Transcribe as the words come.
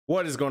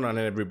What is going on,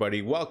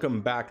 everybody?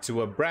 Welcome back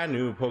to a brand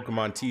new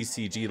Pokemon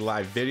TCG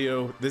live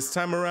video. This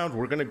time around,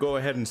 we're going to go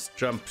ahead and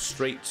jump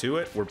straight to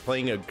it. We're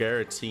playing a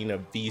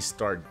Giratina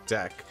VSTAR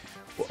deck.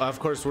 Of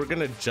course, we're going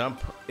to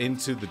jump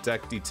into the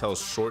deck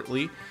details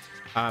shortly.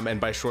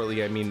 And by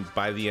shortly, I mean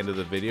by the end of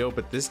the video.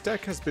 But this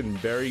deck has been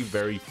very,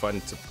 very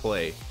fun to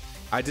play.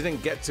 I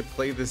didn't get to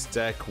play this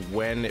deck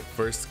when it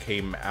first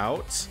came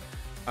out.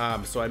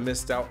 So I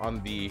missed out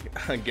on the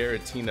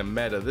Giratina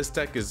meta. This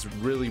deck is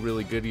really,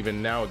 really good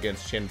even now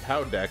against Chien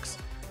Pao decks.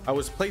 I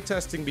was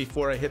playtesting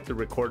before I hit the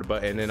record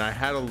button, and I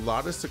had a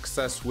lot of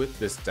success with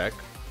this deck.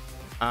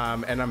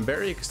 And I'm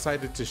very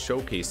excited to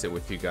showcase it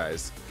with you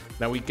guys.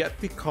 Now we get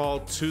the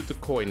call to the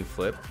coin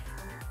flip.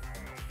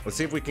 Let's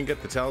see if we can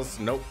get the tails.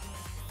 Nope.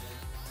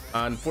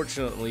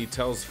 Unfortunately,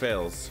 tails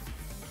fails.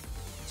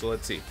 So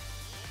let's see.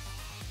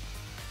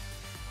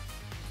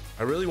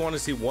 I really want to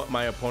see what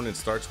my opponent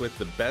starts with.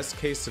 The best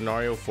case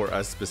scenario for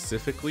us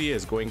specifically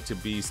is going to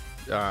be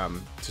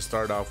to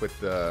start off with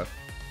the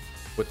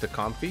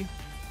Comfey.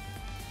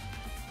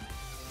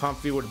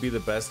 Comfey would be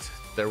the best.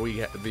 There we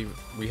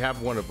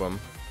have one of them,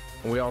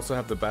 and we also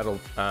have the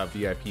Battle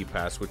VIP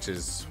pass, which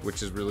is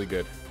really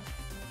good.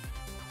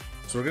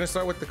 So we're gonna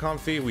start with the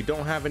Comfey. We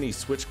don't have any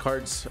switch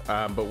cards,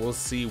 but we'll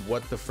see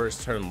what the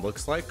first turn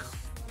looks like.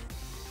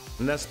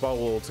 Nest Ball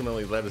will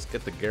ultimately let us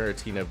get the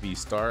Giratina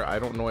VSTAR. I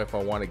don't know if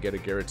I want to get a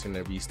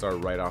Giratina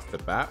VSTAR right off the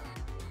bat,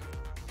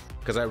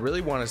 because I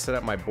really want to set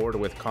up my board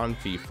with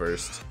Comfey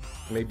first,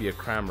 maybe a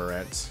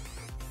Cramorant,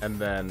 and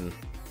then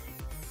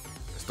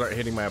start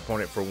hitting my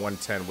opponent for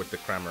 110 with the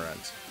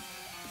Cramorant.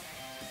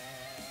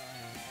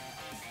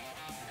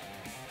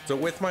 So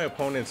with my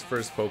opponent's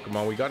first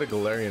Pokemon, we got a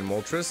Galarian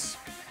Moltres.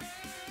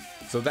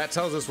 So that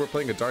tells us we're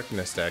playing a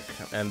Darkness deck,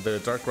 and the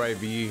Darkrai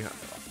V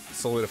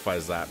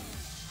solidifies that.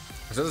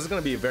 So this is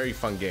going to be a very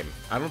fun game.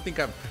 I don't think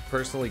I've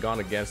personally gone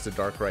against a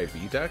Darkrai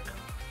V deck,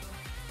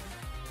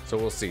 so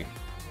we'll see.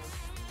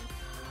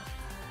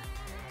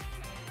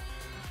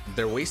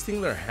 They're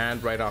wasting their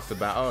hand right off the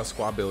bat. Oh,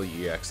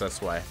 Squabilly EX,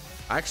 that's why.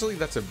 Actually,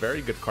 that's a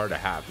very good card to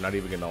have, not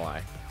even gonna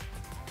lie.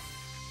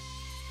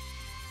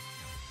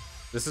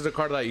 This is a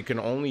card that you can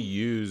only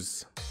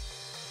use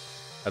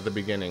at the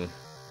beginning,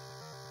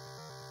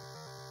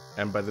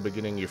 and by the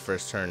beginning of your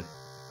first turn.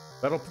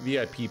 Battle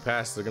VIP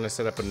pass, they're going to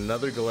set up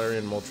another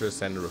Galarian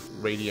Moltres and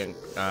Radiant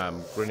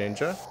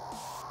Greninja.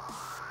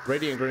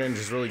 Radiant Greninja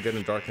is really good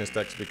in Darkness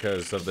decks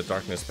because of the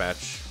Darkness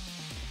patch,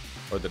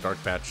 or the Dark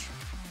patch.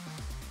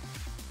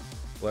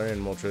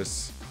 Galarian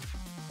Moltres.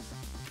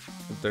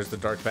 There's the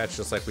Dark patch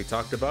just like we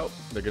talked about.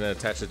 They're going to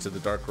attach it to the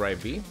Darkrai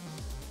V.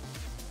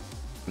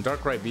 And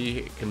Darkrai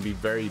V can be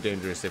very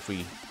dangerous if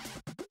we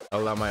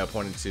allow my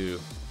opponent to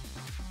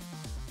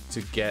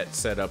get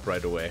set up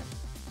right away.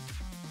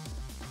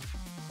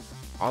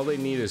 All they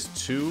need is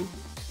 2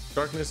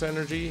 Darkness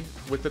Energy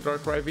with the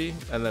Darkrai V,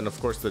 and then of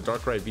course the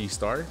Darkrai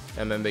VSTAR,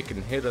 and then they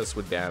can hit us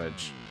with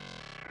damage.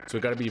 So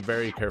we got to be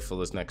very careful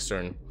this next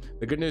turn.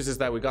 The good news is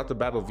that we got the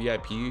Battle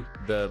VIP,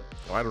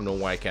 I don't know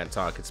why I can't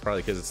talk, it's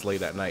probably because it's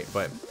late at night,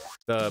 but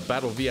the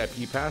Battle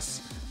VIP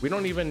pass, we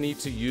don't even need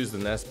to use the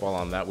Nest Ball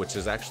on that, which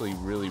is actually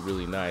really,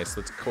 really nice.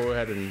 Let's go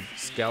ahead and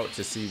scout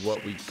to see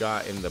what we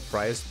got in the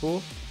prize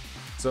pool.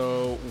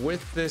 So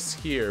with this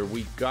here,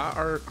 we got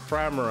our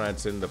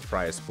Cramorant in the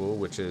prize pool,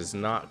 which is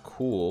not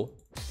cool.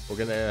 We're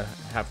gonna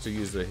have to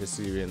use the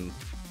Hisuian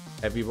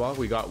Heavy Ball.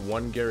 We got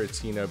one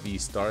Giratina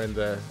VSTAR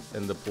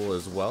in the pool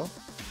as well.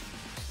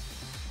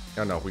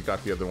 Oh no, we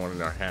got the other one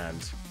in our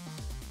hand.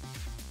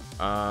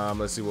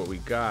 Let's see what we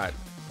got.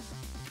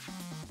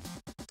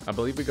 I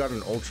believe we got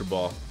an Ultra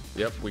Ball.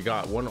 Yep, we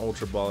got one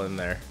Ultra Ball in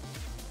there,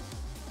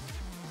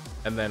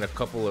 and then a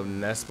couple of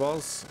Nest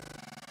Balls,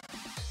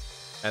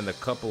 and a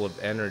couple of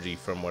energy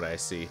from what I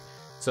see.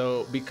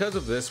 So because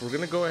of this, we're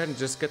gonna go ahead and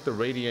just get the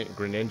Radiant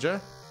Greninja.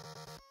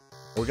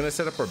 We're gonna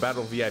set up our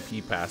Battle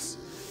VIP pass,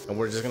 and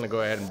we're just gonna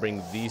go ahead and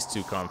bring these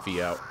 2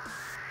 Comfey out,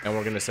 and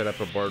we're gonna set up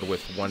a board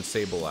with 1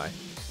 Sableye.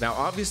 Now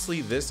obviously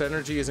this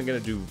energy isn't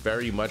gonna do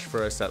very much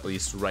for us, at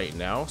least right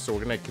now, so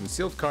we're gonna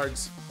concealed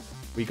cards.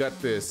 We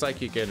got the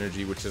Psychic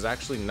Energy, which is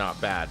actually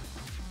not bad.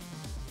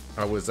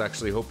 I was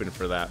actually hoping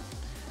for that.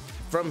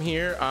 From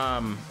here,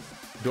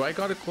 do I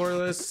got a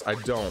Colorless? I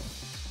don't.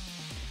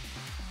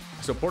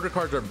 So Porter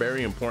cards are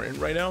very important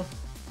right now,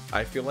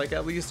 I feel like,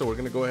 at least. So we're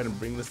gonna go ahead and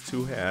bring this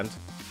to hand,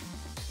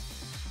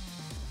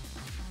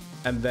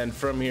 and then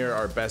from here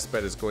our best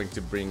bet is going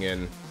to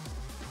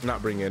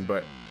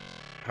but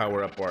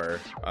power up our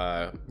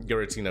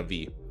Giratina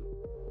V.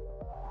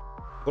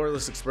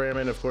 Colorless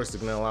Experiment, of course,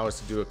 is gonna allow us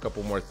to do a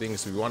couple more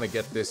things. So we want to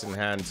get this in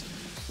hand.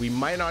 We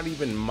might not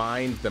even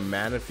mind the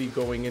Manaphy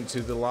going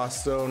into the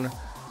Lost Zone.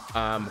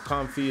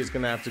 Comfey is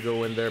gonna have to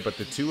go in there, but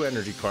the 2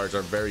 energy cards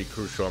are very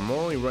crucial. I'm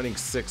only running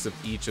 6 of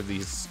each of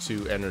these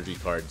 2 energy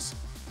cards,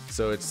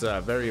 so it's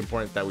very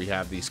important that we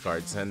have these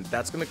cards, and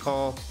that's gonna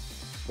call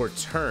for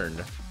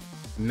turn.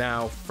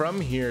 Now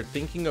from here,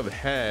 thinking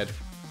ahead,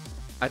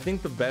 I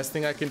think the best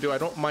thing I can do, I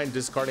don't mind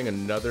discarding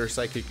another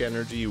Psychic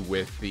Energy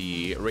with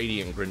the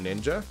Radiant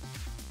Greninja.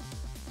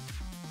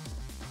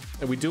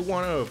 And we do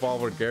want to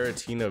evolve our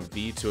Giratina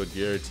V to a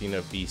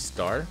Giratina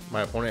VSTAR.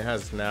 My opponent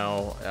has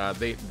now,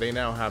 they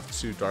now have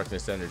 2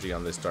 Darkness Energy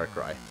on this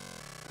Darkrai.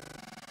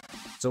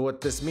 So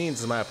what this means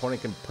is my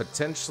opponent can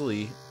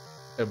potentially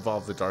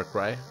evolve the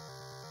Darkrai.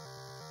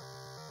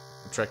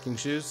 Trekking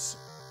Shoes.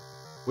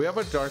 We have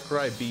a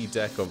Darkrai B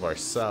deck of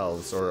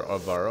ourselves, or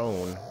of our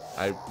own.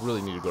 I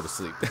really need to go to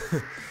sleep.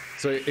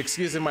 So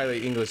excuse me, my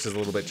English is a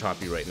little bit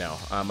choppy right now.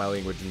 My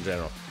language in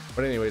general.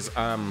 But anyways,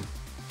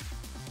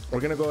 we're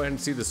gonna go ahead and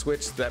see the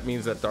switch. That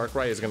means that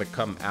Darkrai is gonna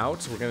come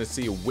out. We're gonna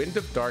see a Wind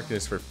of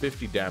Darkness for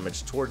 50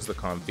 damage towards the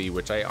Comfey,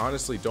 which I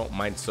honestly don't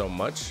mind so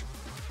much.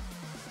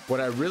 What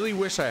I really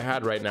wish I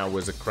had right now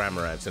was a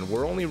Cramorant, and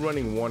we're only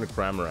running 1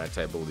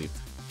 Cramorant, I believe.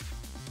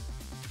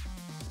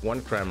 1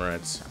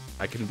 Cramorant.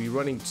 I can be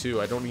running 2.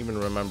 I don't even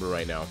remember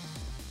right now.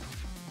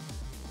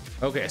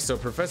 Okay, so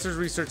Professor's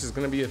Research is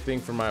gonna be a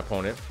thing for my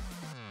opponent.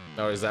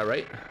 Oh, is that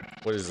right?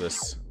 What is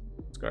this?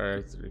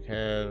 Scar 3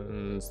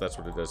 hands. That's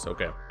what it does.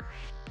 Okay.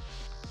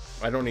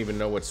 I don't even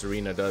know what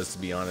Serena does, to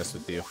be honest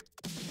with you.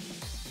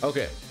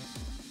 Okay.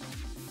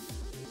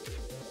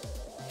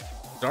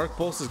 Dark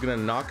Pulse is gonna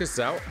knock us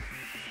out.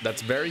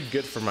 That's very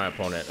good for my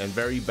opponent and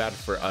very bad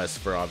for us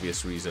for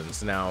obvious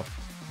reasons. Now,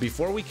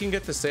 before we can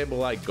get the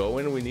Sableye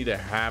going, we need to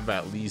have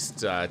at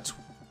least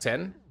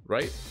 10,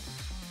 right?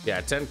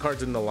 Yeah, 10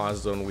 cards in the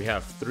Lost Zone. We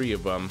have 3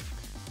 of them.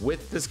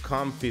 With this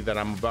Comfey that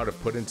I'm about to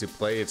put into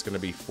play, it's gonna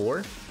be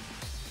 4.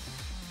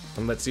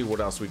 And let's see what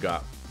else we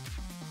got.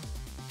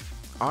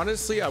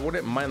 Honestly, I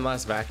wouldn't mind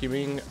last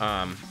vacuuming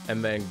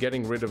and then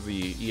getting rid of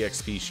the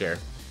EXP share.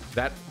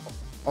 That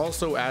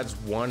also adds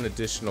 1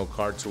 additional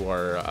card to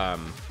our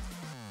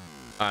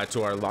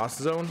Lost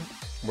Zone.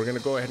 We're gonna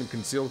go ahead and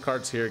conceal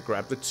cards here,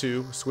 grab the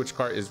 2. Switch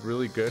card is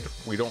really good.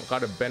 We don't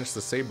gotta bench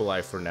the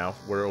Sableye for now.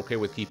 We're okay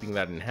with keeping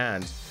that in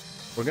hand.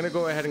 We're gonna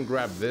go ahead and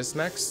grab this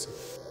next.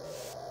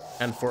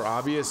 And for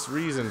obvious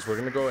reasons, we're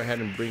gonna go ahead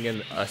and bring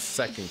in a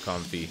second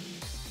Comfey.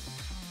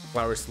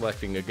 Flower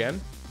selecting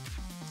again.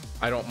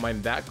 I don't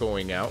mind that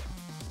going out.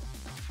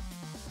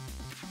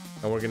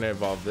 And we're gonna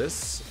evolve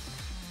this.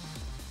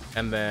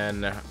 And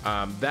then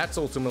that's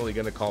ultimately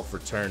gonna call for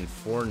turn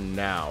for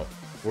now.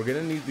 We're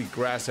gonna need the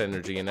Grass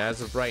Energy, and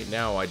as of right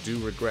now, I do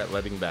regret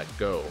letting that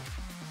go.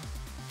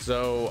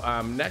 So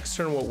next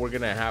turn, what we're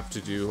gonna have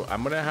to do,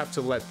 I'm gonna have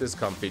to let this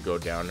Comfey go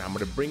down. I'm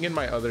gonna bring in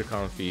my other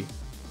Comfey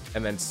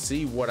and then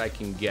see what I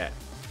can get.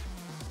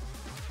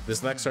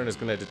 This next turn is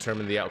gonna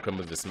determine the outcome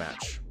of this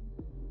match.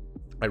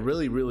 I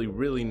really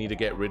need to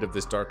get rid of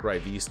this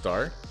Darkrai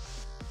VSTAR.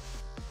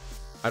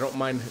 I don't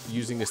mind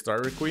using the Star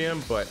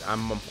Requiem, but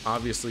I'm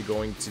obviously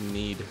going to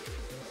need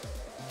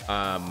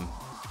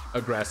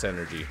a Grass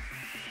Energy.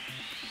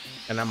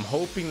 And I'm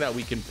hoping that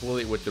we can pull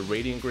it with the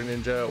Radiant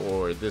Greninja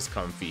or this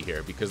Comfey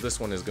here, because this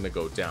one is going to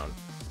go down.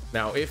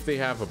 Now, if they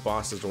have a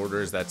boss's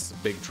orders, that's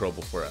big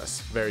trouble for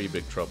us. Very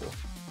big trouble.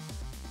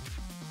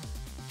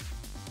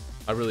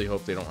 I really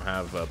hope they don't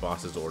have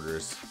boss's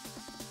orders.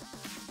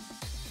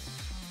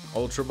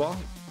 Ultra Ball.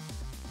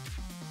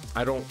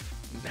 I don't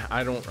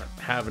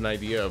have an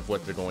idea of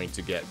what they're going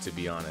to get, to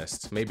be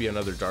honest. Maybe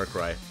another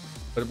Darkrai.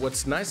 But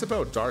what's nice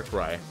about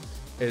Darkrai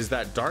is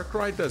that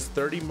Darkrai does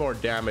 30 more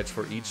damage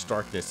for each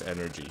Darkness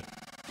Energy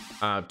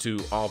to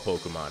all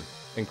Pokemon,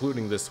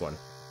 including this one.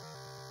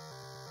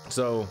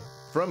 So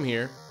from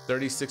here,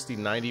 30, 60,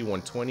 90,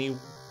 120,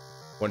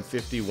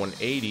 150,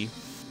 180,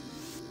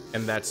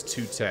 and that's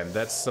 210.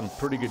 That's some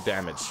pretty good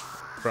damage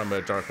from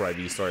a Darkrai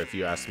VSTAR, if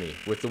you ask me.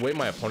 With the way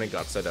my opponent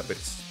got set up,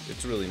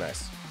 it's really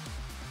nice.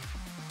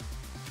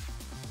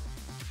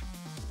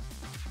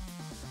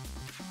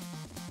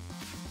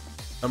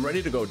 I'm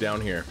ready to go down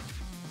here.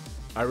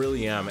 I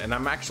really am, and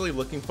I'm actually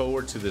looking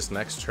forward to this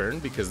next turn,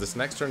 because this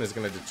next turn is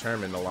going to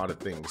determine a lot of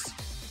things.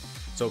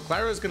 So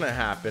Clara is going to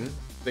happen.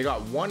 They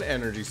got 1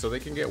 energy, so they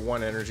can get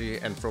 1 energy,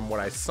 and from what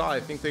I saw, I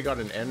think they got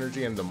an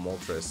energy and the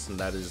Moltres, and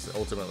that is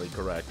ultimately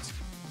correct.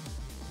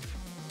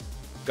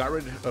 Got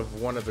rid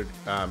of one of the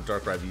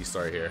Darkrai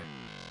VSTAR here,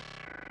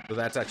 so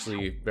that's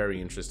actually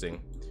very interesting.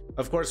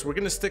 Of course, we're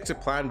going to stick to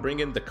plan, bring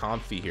in the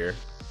Comfey here.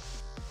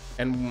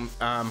 And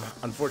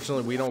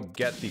unfortunately, we don't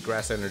get the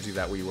Grass Energy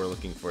that we were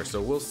looking for.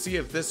 So we'll see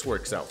if this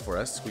works out for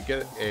us. We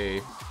get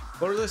a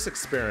Colorless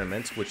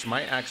Experiment, which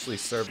might actually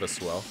serve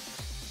us well.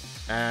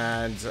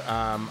 And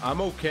I'm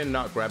okay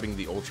not grabbing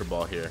the Ultra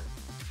Ball here.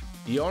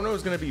 Iono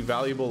is going to be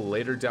valuable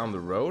later down the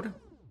road.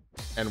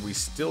 And we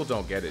still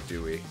don't get it,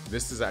 do we?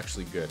 This is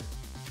actually good.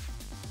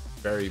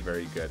 Very,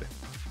 very good.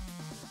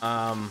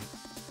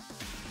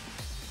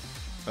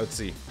 Let's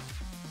see.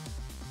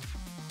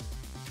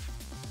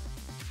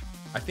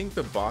 I think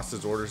the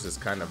boss's orders is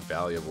kind of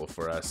valuable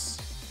for us.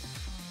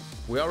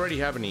 We already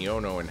have an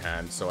Iono in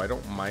hand, so I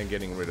don't mind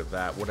getting rid of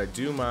that. What I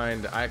do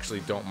mind, I actually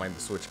don't mind the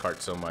switch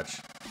card so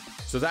much.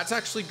 So that's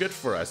actually good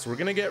for us. We're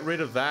gonna get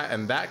rid of that,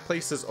 and that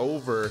places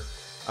over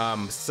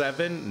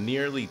 7,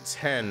 nearly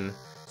 10.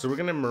 So we're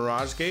gonna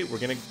Mirage Gate. We're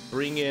gonna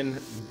bring in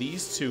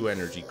these 2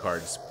 energy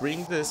cards,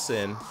 bring this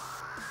in,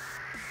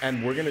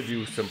 and we're gonna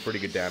do some pretty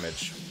good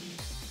damage.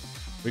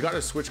 We got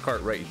a switch card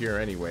right here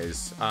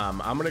anyways. I'm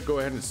gonna go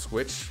ahead and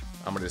switch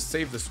I'm going to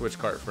save the switch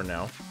card for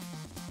now.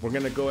 We're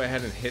going to go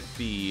ahead and hit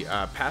the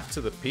path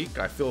to the peak.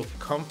 I feel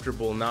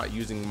comfortable not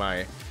using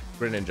my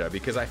Greninja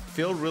because I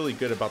feel really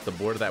good about the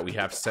board that we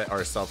have set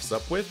ourselves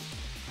up with.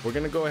 We're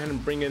going to go ahead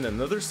and bring in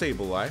another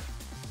Sableye,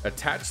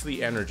 attach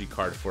the energy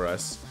card for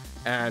us,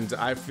 and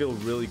I feel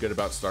really good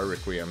about Star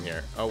Requiem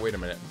here. Oh, wait a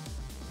minute.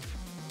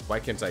 Why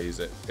can't I use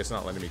it? It's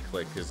not letting me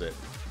click, is it?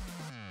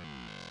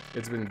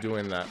 It's been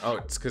doing that. Oh,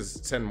 it's because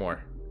 10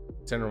 more.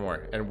 10 or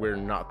more, and we're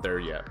not there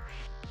yet.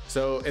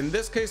 So in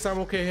this case, I'm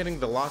okay hitting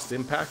the Lost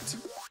Impact.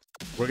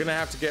 We're gonna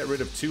have to get rid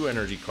of 2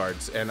 energy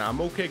cards, and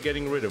I'm okay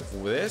getting rid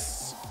of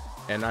this,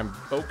 and I'm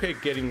okay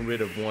getting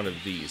rid of 1 of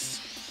these.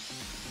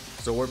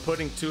 So we're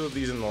putting 2 of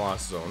these in the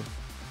Lost Zone.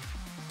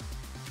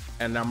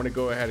 And I'm gonna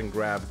go ahead and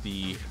grab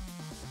the...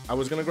 I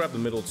was gonna grab the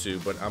middle 2,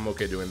 but I'm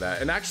okay doing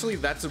that. And actually,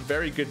 that's a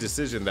very good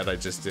decision that I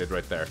just did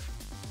right there.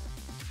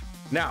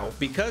 Now,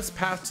 because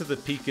Path to the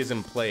Peak is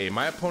in play,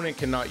 my opponent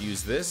cannot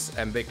use this,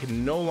 and they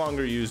can no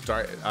longer use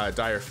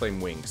Dire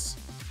Flame Wings.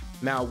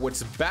 Now,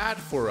 what's bad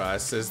for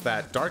us is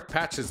that Dark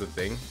Patch is a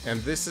thing,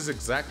 and this is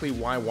exactly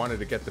why I wanted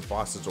to get the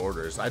boss's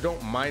orders. I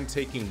don't mind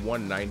taking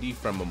 190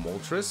 from a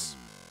Moltres,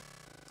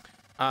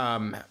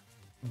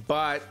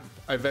 but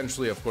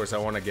eventually, of course, I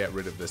want to get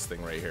rid of this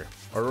thing right here.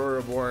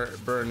 Aurora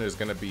Burn is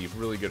going to be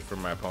really good for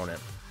my opponent.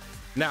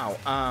 Now,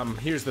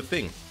 here's the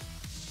thing.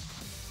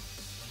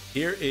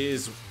 Here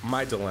is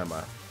my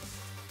dilemma.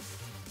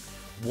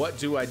 What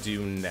do I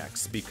do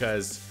next?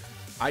 Because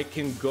I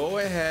can go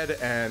ahead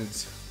and...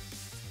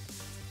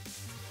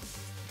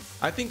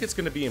 I think it's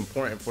going to be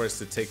important for us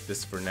to take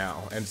this for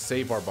now and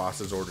save our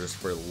boss's orders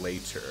for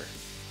later.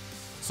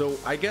 So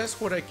I guess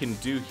what I can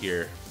do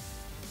here...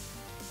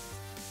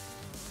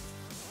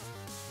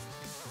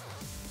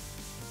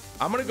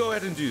 I'm going to go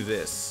ahead and do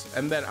this.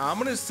 And then I'm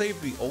going to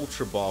save the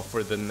Ultra Ball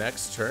for the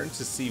next turn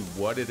to see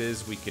what it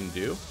is we can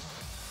do.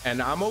 And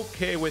I'm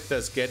okay with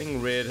us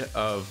getting rid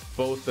of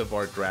both of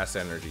our grass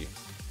energy.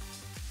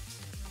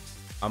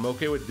 I'm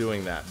okay with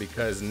doing that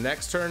because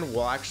next turn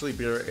we'll actually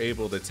be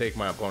able to take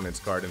my opponent's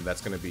card, and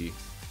that's gonna be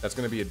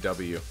a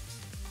W.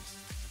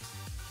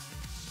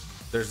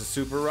 There's a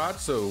Super Rod,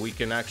 so we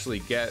can actually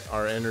get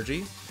our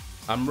energy.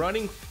 I'm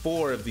running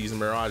 4 of these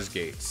Mirage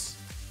Gates,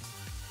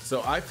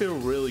 so I feel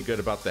really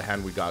good about the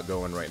hand we got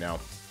going right now.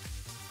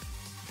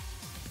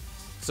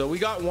 So we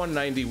got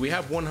 190. We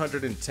have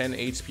 110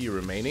 HP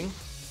remaining.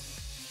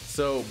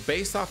 So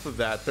based off of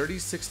that, 30,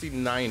 60,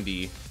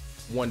 90,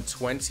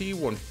 120,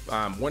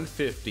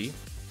 150.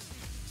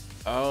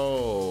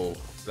 Oh,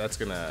 that's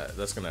gonna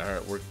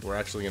hurt. We're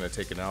actually gonna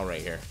take an L right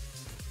here.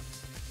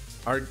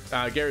 Our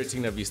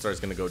Giratina VSTAR is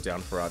gonna go down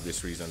for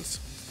obvious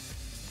reasons.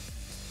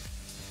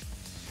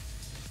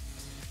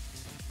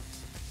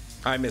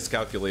 I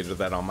miscalculated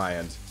that on my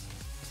end.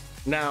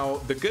 Now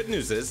the good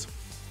news is,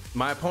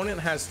 my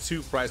opponent has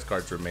 2 prize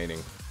cards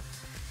remaining.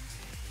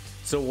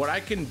 So what I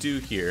can do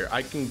here,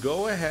 I can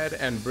go ahead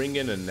and bring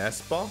in a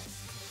Nest Ball,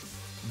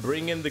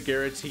 bring in the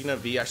Giratina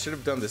V. I should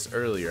have done this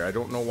earlier. I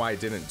don't know why I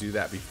didn't do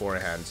that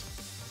beforehand.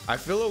 I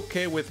feel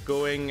okay with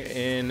going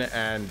in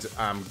and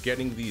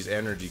getting these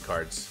energy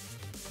cards.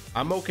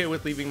 I'm okay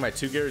with leaving my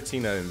 2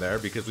 Giratina in there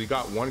because we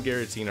got 1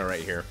 Giratina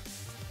right here.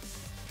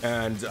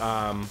 And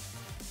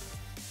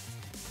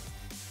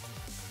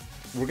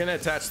we're gonna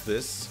attach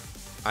this.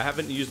 I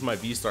haven't used my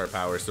VSTAR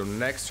power, so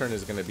next turn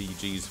is gonna be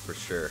G's for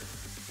sure.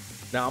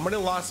 Now I'm gonna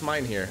Lost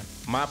Mine here.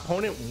 My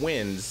opponent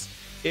wins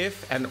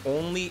if and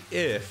only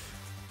if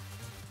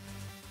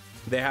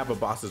they have a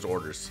boss's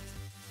orders.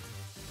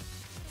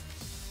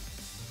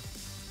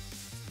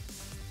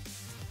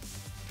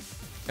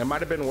 It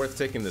might have been worth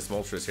taking this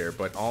Moltres here,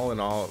 but all in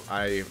all,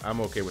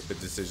 I'm okay with the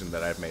decision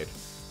that I've made.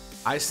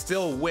 I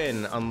still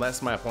win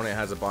unless my opponent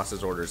has a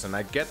boss's orders, and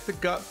I get the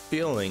gut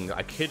feeling,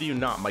 I kid you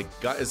not, my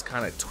gut is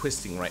kind of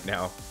twisting right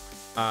now,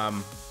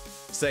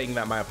 saying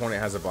that my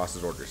opponent has a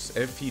boss's orders.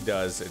 If he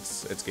does,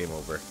 it's game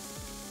over.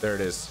 There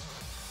it is.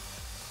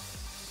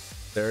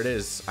 There it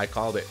is. I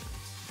called it.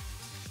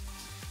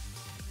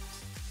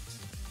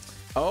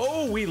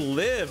 Oh, we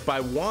live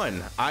by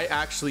 1. I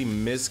actually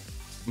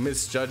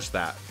misjudged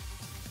that.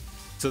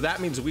 So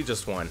that means we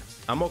just won.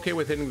 I'm okay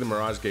with hitting the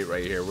Mirage Gate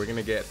right here. We're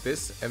gonna get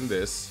this and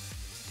this.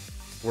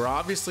 We're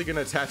obviously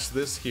gonna attach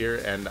this here,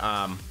 and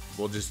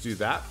we'll just do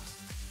that.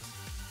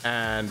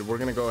 And we're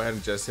gonna go ahead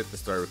and just hit the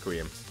Star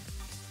Requiem.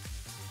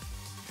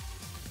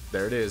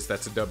 There it is.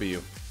 That's a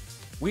W.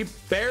 We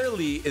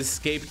barely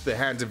escaped the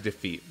hands of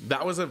defeat.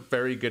 That was a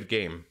very good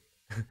game.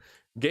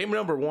 Game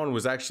number 1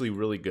 was actually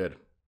really good.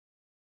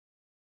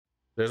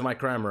 There's my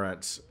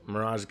Cramorant,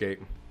 Mirage Gate.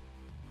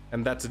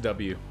 And that's a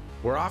W.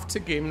 We're off to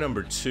game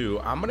number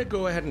 2. I'm gonna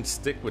go ahead and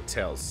stick with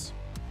Tails.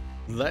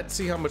 Let's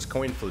see how much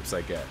coin flips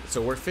I get.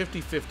 So we're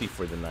 50-50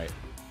 for the night.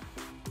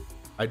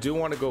 I do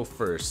want to go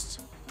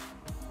first.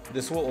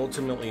 This will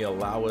ultimately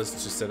allow us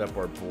to set up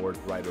our board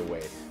right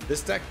away.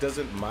 This deck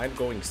doesn't mind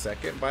going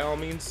second by all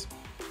means,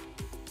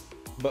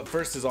 but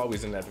first is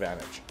always an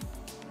advantage.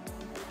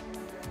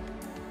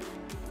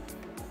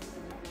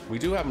 We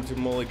do have to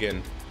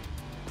mulligan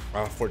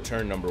for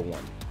turn number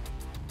 1.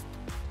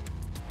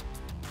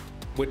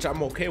 which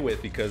I'm okay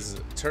with, because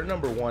turn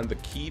number 1, the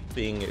key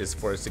thing is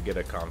for us to get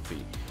a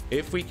Comfey.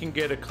 If we can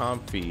get a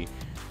Comfey,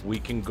 we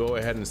can go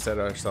ahead and set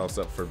ourselves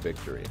up for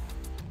victory.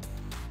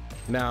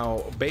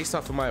 Now, based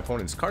off of my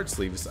opponent's card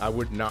sleeves, I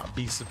would not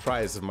be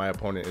surprised if my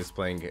opponent is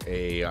playing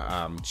a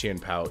Chien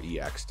Pao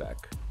EX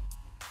deck.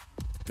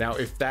 Now,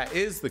 if that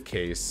is the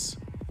case,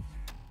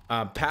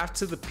 Path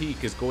to the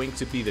Peak is going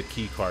to be the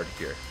key card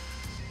here.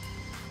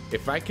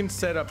 If I can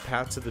set up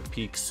Path to the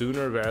Peak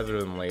sooner rather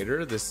than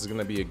later, this is going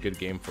to be a good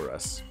game for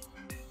us.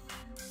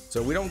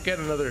 So we don't get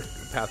another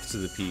Path to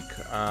the Peak.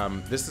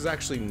 This is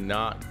actually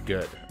not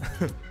good.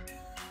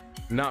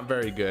 Not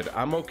very good.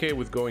 I'm okay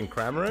with going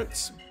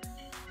Cramorant,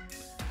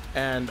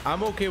 and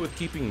I'm okay with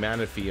keeping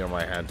Manaphy on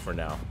my hand for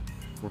now.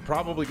 We're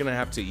probably going to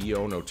have to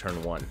Iono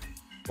turn 1.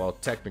 Well,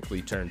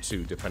 technically turn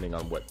 2, depending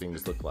on what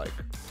things look like.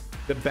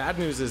 The bad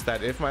news is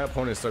that if my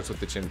opponent starts with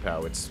the Chien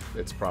Pao, it's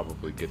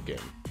probably a good game.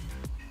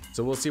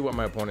 So we'll see what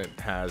my opponent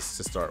has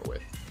to start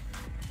with.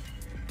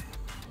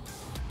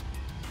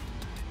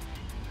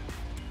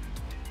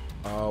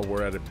 Oh,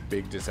 we're at a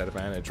big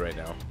disadvantage right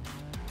now.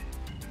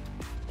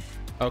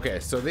 Okay,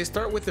 so they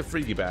start with the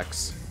freebie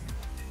backs.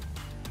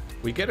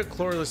 We get a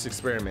Chlorless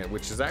Experiment,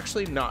 which is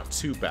actually not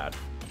too bad.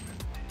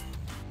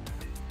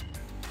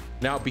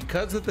 Now,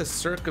 because of the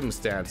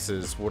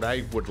circumstances, what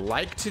I would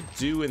like to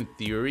do in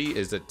theory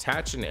is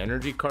attach an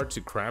energy card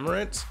to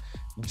Cramorant,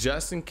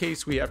 just in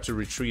case we have to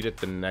retreat it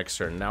the next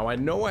turn. Now, I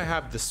know I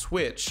have the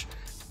switch,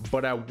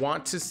 but I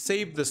want to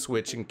save the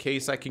switch in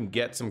case I can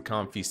get some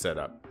Comfey set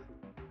up.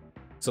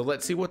 So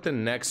let's see what the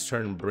next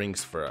turn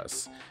brings for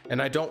us.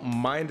 And I don't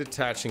mind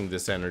attaching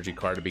this energy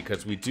card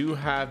because we do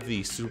have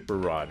the Super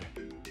Rod.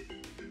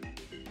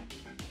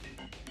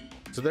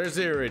 So there's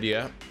the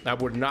Iridia. I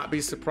would not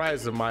be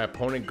surprised if my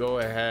opponent go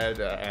ahead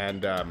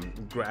and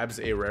grabs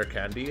a Rare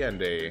Candy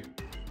and a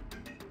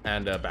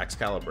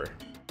Baxcalibur.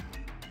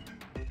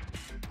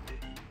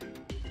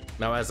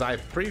 Now, as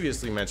I've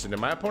previously mentioned, if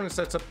my opponent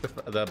sets up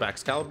the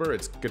Baxcalibur,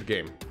 it's a good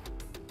game.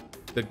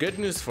 The good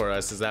news for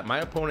us is that my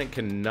opponent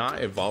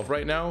cannot evolve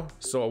right now,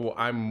 so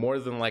I'm more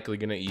than likely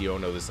going to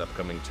Iono this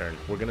upcoming turn.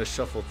 We're going to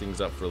shuffle things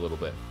up for a little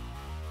bit.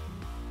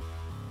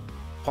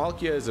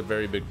 Palkia is a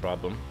very big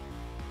problem,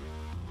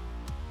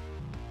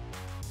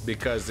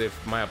 because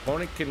if my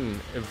opponent can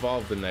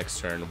evolve the next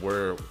turn,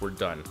 we're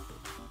done.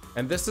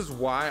 And this is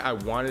why I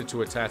wanted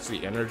to attach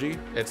the energy.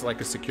 It's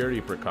like a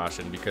security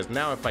precaution, because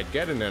now if I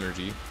get an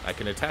energy, I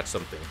can attach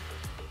something.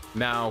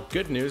 Now,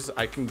 good news,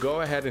 I can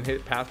go ahead and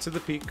hit Path to the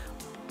Peak.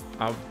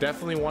 I'll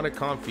definitely want a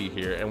Comfey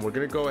here, and we're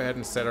gonna go ahead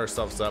and set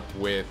ourselves up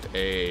with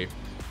a...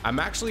 I'm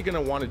actually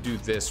gonna want to do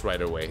this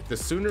right away. The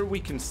sooner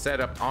we can set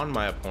up on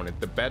my opponent,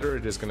 the better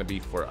it is gonna be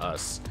for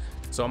us.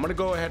 So I'm gonna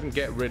go ahead and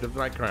get rid of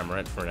my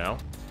Cramorant for now.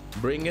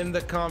 Bring in the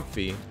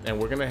Comfey, and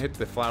we're gonna hit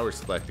the flower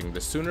selecting.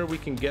 The sooner we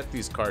can get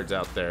these cards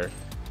out there,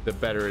 the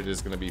better it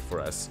is gonna be for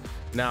us.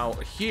 Now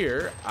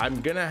here, I'm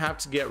gonna have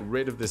to get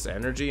rid of this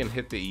energy and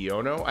hit the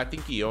Iono. I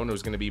think Iono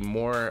is gonna be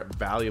more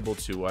valuable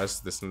to us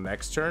this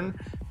next turn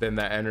than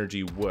that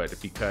energy would,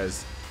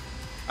 because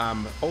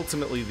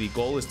ultimately the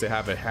goal is to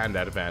have a hand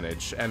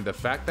advantage, and the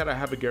fact that I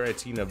have a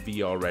Giratina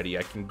V already,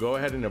 I can go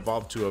ahead and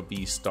evolve to a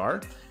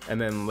V-Star and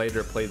then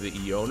later play the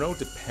Iono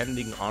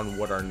depending on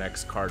what our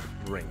next card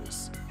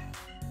brings.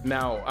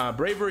 Now,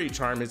 Bravery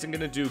Charm isn't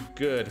going to do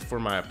good for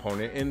my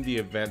opponent in the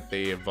event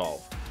they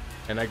evolve.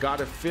 And I got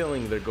a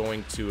feeling they're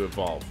going to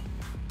evolve.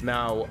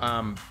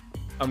 Now,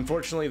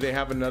 unfortunately, they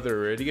have another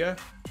Iridia,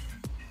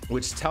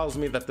 which tells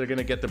me that they're going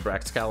to get the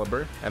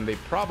Baxcalibur. And they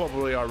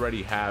probably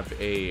already have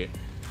a,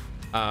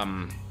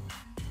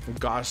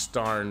 gosh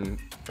darn,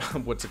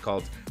 what's it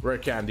called? Rare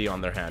Candy on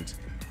their hand.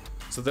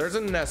 So there's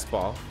a Nest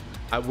Ball.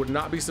 I would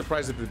not be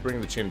surprised if they bring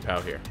the Chien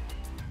Pao here.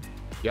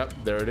 Yep,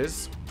 there it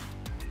is.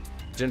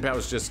 Chien Pao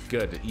is just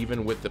good,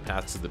 even with the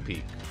Path to the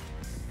Peak.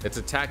 Its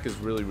attack is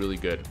really, really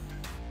good.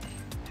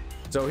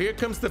 So here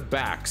comes the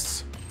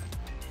backs.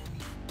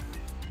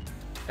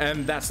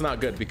 And that's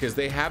not good, because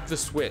they have the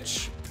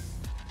switch.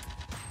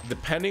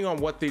 Depending on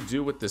what they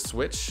do with the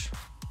switch,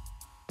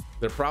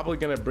 they're probably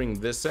going to bring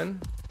this in.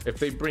 If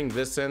they bring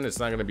this in, it's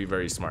not going to be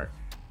very smart.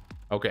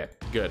 Okay,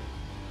 good.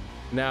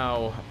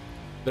 Now,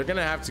 they're going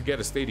to have to get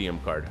a Stadium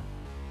card.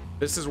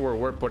 This is where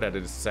we're put at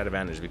a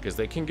disadvantage, because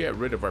they can get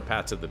rid of our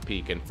Path to the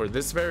Peak, and for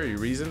this very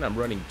reason, I'm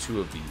running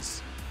 2 of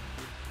these.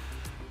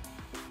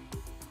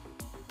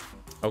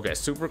 Okay,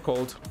 super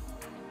cold.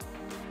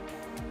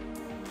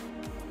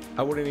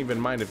 I wouldn't even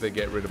mind if they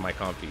get rid of my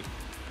Comfey.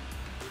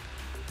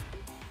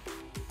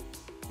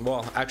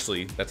 Well,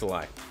 actually, that's a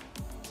lie.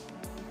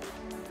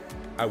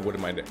 I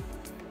wouldn't mind it.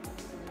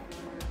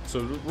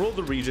 So roll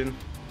the region.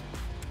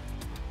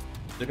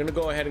 They're gonna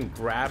go ahead and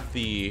grab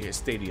the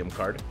Stadium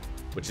card,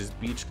 which is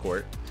Beach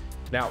Court.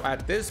 Now,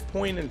 at this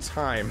point in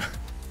time,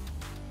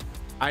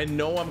 I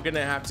know I'm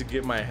gonna have to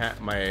give my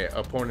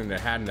opponent a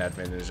hand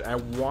advantage. I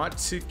want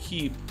to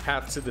keep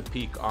Path to the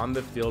Peak on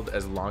the field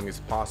as long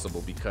as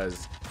possible,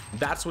 because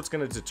that's what's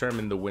gonna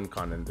determine the win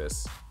con in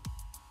this.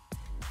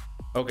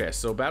 Okay,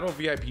 so Battle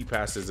VIP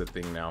Pass is a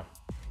thing now.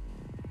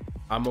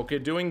 I'm okay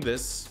doing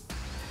this.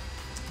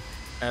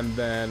 And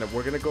then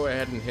we're gonna go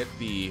ahead and hit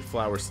the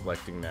flower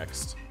selecting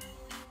next.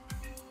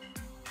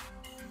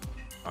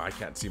 Oh, I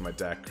can't see my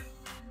deck.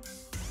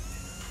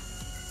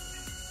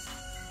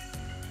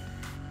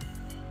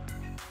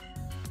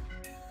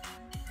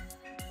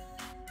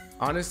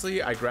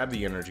 Honestly, I grab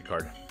the energy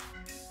card.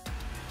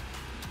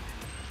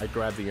 I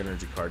grab the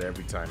energy card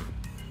every time.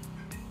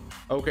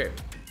 Okay,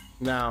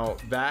 now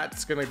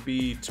that's gonna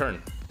be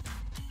turn.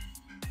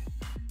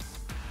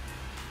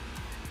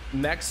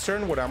 Next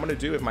turn, what I'm gonna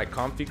do if my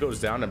Comfey goes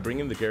down and bring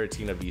in the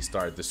Giratina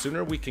VSTAR, the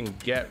sooner we can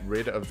get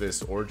rid of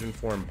this origin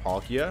form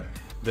Palkia,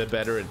 the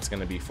better it's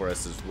gonna be for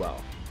us as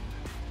well.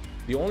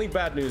 The only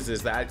bad news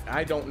is that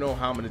I don't know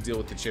how I'm gonna deal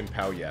with the Chien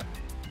Pao yet.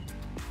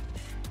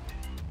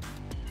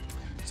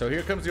 So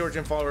here comes the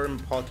origin form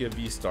Palkia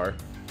VSTAR.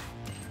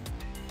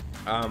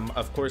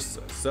 Of course,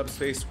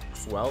 Subspace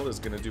Swell is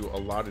gonna do a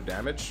lot of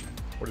damage.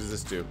 What does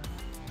this do?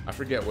 I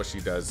forget what she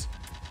does.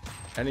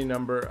 Any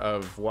number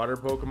of water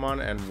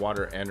Pokemon and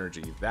water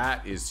energy.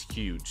 That is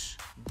huge.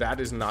 That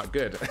is not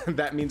good.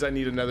 That means I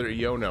need another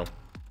Iono.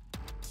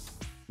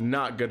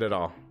 Not good at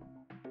all.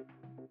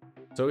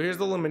 So here's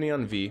the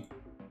Lumineon V.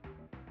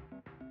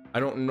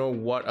 I don't know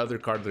what other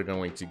card they're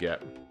going to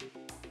get.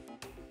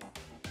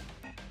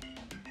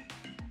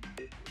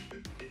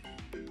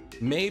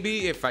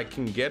 Maybe if I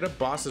can get a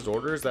boss's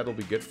orders, that'll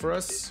be good for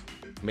us.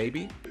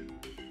 Maybe.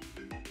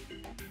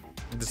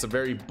 This is a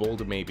very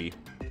bold maybe.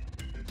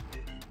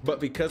 But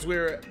because we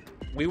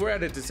were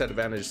at a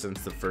disadvantage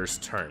since the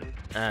first turn,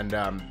 and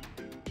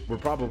we're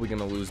probably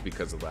gonna lose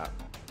because of that.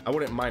 I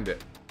wouldn't mind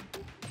it.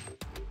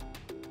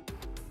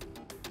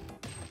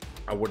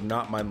 I would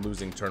not mind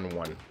losing turn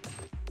 1.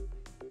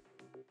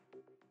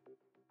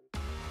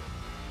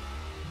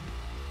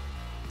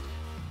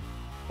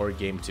 Or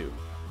game 2.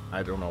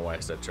 I don't know why I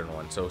said turn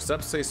 1. So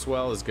Subspace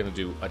Swell is gonna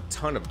do a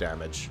ton of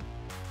damage.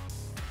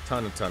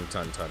 Ton of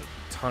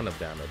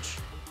damage.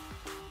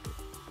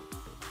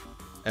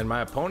 And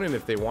my opponent,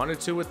 if they wanted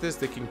to with this,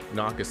 they can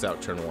knock us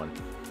out turn 1.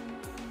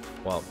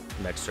 Well,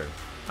 next turn.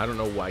 I don't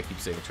know why I keep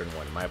saying turn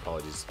 1. My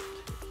apologies.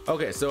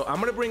 Okay, so I'm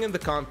gonna bring in the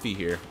Comfey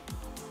here.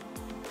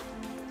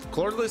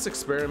 Chlorless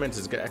Experiment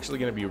is actually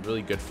gonna be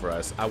really good for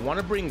us. I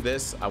wanna bring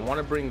this.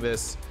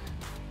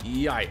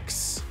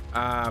 Yikes.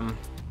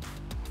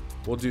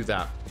 We'll do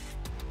that.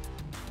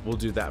 We'll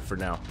do that for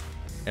now.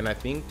 And I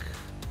think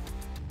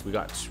we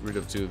got rid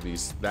of 2 of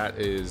these. That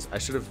is, I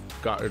should have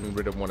gotten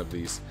rid of 1 of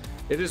these.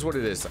 It is what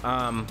it is.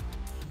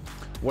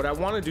 What I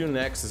want to do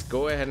next is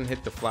go ahead and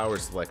hit the flower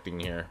selecting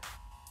here.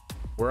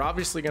 We're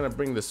obviously going to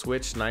bring the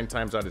Switch 9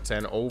 times out of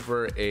 10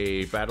 over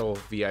a Battle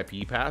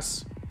VIP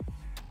pass.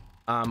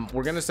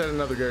 We're going to set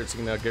another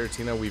Giratina.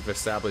 Giratina we've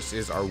established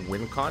is our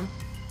win con.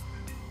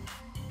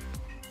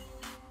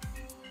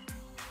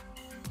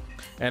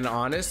 And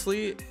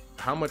honestly,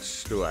 how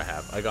much do I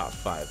have? I got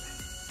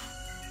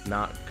 5.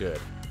 Not good.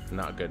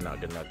 Not good.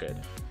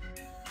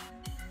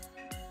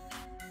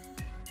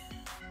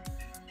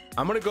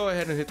 I'm gonna go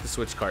ahead and hit the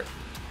switch cart.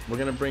 We're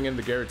gonna bring in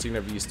the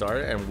Giratina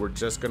VSTAR, and we're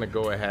just gonna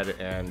go ahead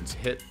and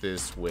hit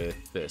this with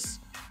this.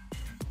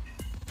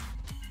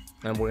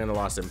 And we're gonna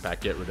lost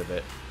impact, get rid of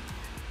it.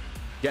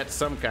 Get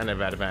some kind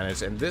of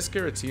advantage. And this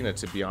Giratina,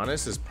 to be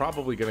honest, is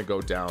probably gonna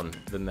go down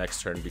the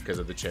next turn because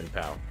of the Chien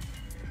Pao.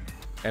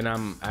 And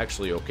I'm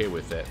actually okay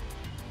with it.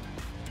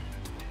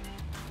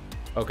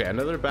 Okay,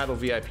 another Battle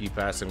VIP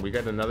pass, and we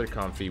got another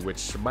Comfey,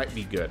 which might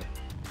be good.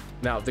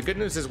 Now, the good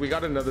news is we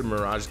got another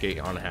Mirage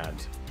Gate on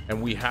hand. And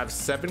we have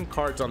 7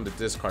 cards on the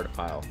discard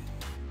pile,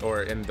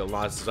 or in the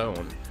lost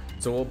zone.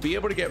 So we'll be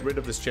able to get rid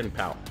of this Chien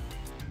Pao,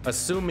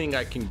 assuming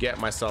I can get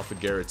myself a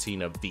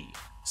Giratina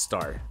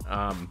VSTAR.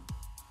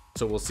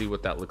 So we'll see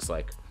what that looks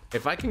like.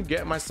 If I can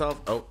get myself,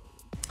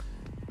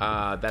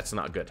 that's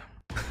not good.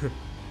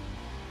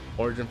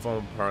 Origin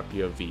Form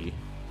Palkia V.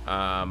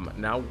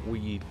 Now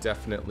we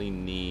definitely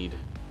need,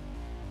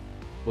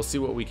 we'll see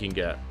what we can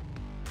get.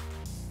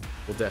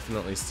 We'll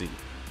definitely see.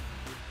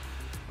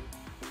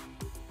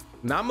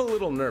 Now I'm a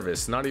little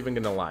nervous, not even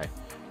gonna lie.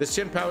 This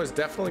Chien Pao is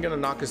definitely gonna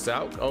knock us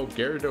out. Oh,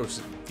 Gyarados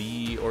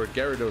D or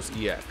Gyarados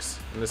EX.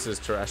 And this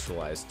is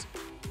terrestrialized.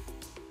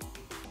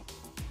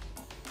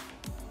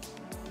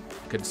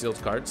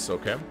 Concealed cards,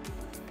 okay.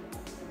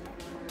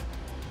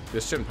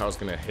 This Chien Pao is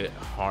gonna hit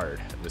hard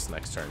this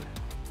next turn.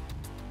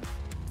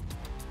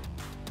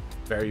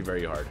 Very,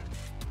 very hard.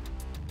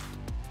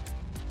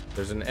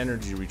 There's an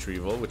energy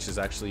retrieval, which is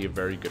actually a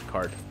very good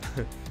card.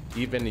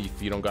 Even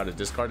if you don't got a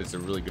discard, it's a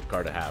really good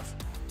card to have.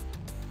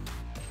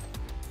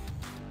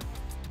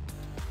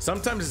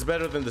 Sometimes it's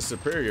better than the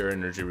superior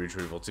energy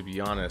retrieval, to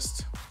be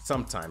honest.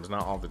 Sometimes,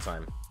 not all the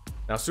time.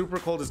 Now, Super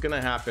Cold is gonna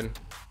happen.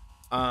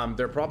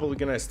 They're probably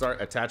gonna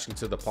start attaching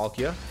to the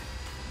Palkia.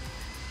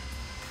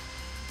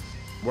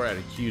 We're at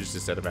a huge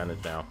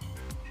disadvantage now.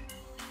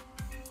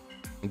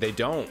 They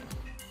don't.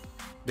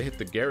 They hit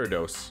the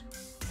Gyarados.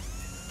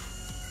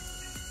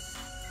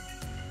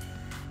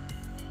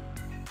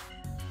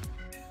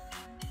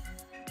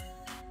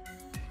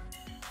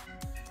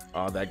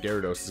 Oh, that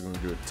Gyarados is gonna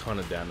do a ton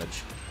of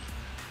damage.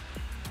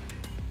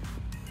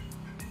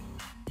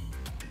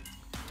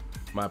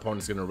 My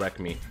opponent's gonna wreck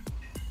me.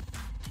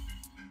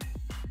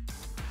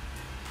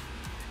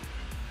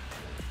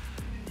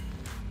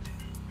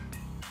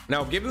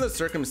 Now, given the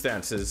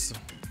circumstances,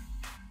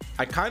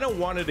 I kind of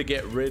wanted to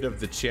get rid of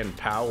the Chien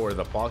Pao or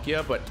the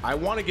Palkia, but I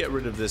want to get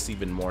rid of this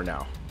even more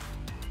now.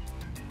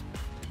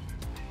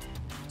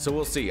 So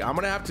we'll see. I'm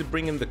gonna have to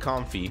bring in the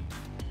Comfey,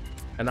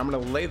 and I'm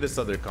gonna lay this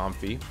other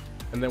Comfey,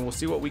 and then we'll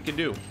see what we can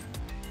do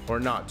or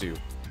not do.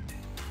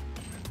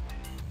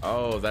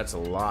 Oh, that's a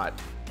lot.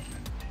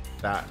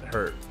 That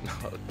hurt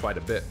quite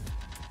a bit.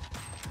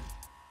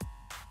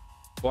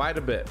 Quite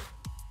a bit.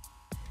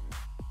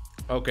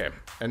 Okay,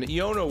 an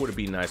Iono would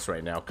be nice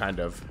right now, kind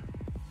of.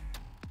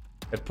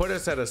 It put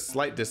us at a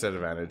slight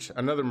disadvantage.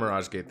 Another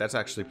Mirage Gate, that's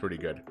actually pretty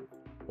good.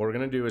 What we're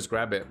gonna do is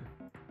grab it,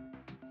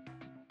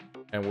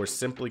 and we're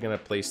simply gonna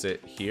place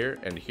it here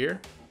and here.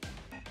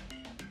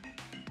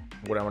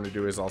 What I want to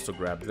do is also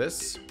grab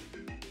this.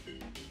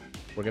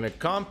 We're gonna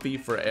Comfey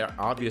for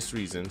obvious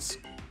reasons.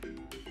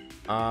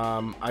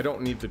 I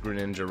don't need the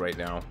Greninja right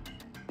now,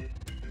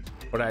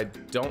 but I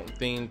don't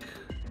think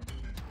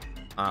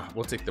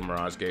we'll take the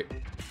Mirage Gate.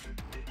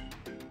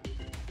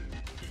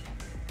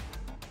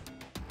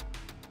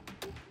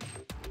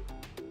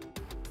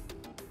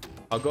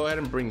 I'll go ahead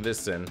and bring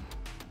this in,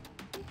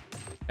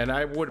 and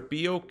I would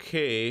be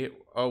okay.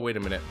 Oh, wait a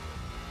minute.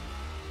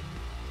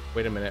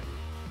 Wait a minute.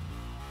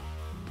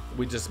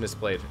 We just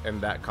misplayed,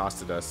 and that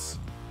costed us.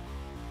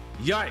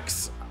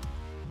 Yikes!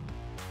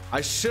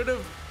 I should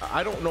have.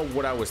 I don't know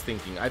what I was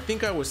thinking. I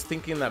think I was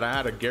thinking that I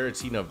had a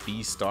Giratina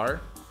VSTAR,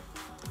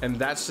 and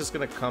that's just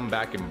gonna come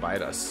back and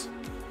bite us.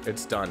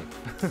 It's done.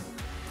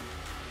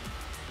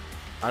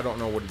 I don't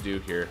know what to do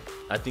here.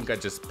 I think I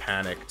just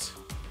panicked.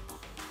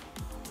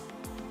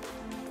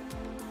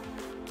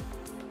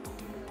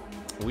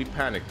 We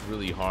panicked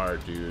really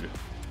hard, dude.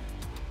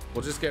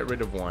 We'll just get rid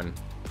of one.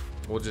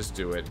 We'll just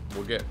do it.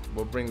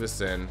 We'll bring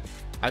this in.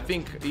 I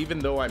think even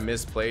though I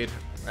misplayed,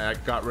 I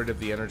got rid of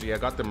the energy. I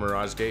got the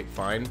Mirage Gate,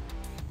 fine.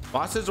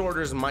 Boss's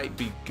Orders might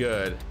be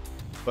good,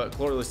 but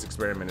Colorless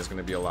Experiment is going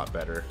to be a lot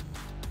better.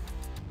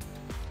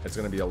 It's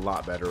going to be a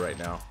lot better right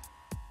now.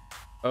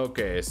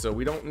 Okay, so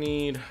we don't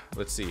need.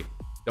 Let's see.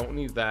 Don't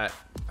need that.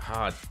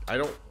 I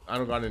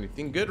don't got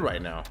anything good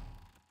right now.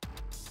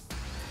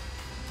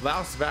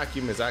 Last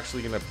Vacuum is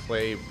actually going to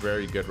play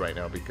very good right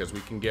now because we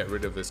can get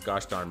rid of this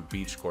gosh darn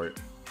Beach Court.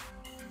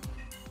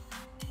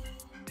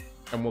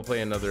 And we'll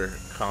play another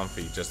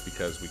Comfey just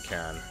because we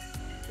can.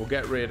 We'll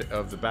get rid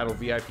of the Battle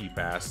VIP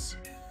Pass,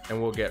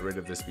 and we'll get rid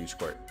of this Beach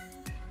Court.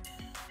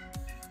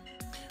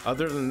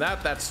 Other than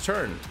that, that's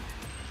turn.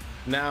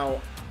 Now,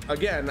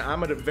 again,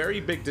 I'm at a very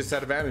big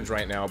disadvantage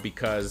right now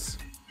because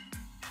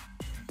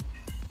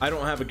I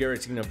don't have a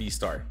Giratina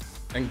VSTAR.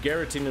 And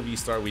Giratina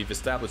VSTAR, we've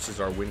established,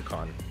 is our win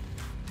con.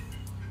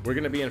 We're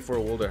going to be in for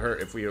a world of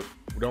hurt if we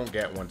don't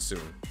get one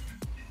soon.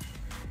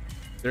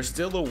 There's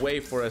still a way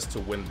for us to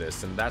win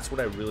this, and that's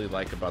what I really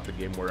like about the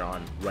game we're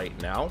on right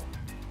now.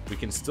 We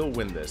can still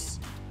win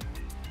this.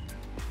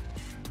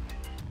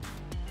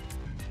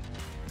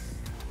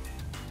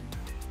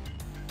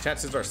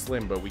 Chances are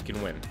slim, but we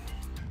can win.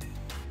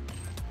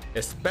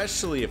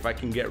 Especially if I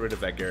can get rid of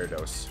that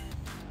Gyarados.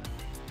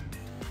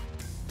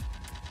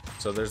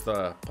 So there's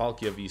the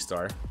Palkia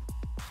VSTAR.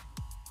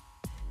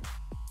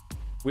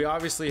 We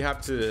obviously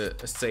have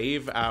to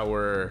save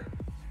our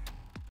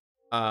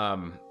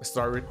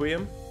Star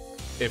Requiem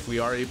if we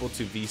are able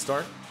to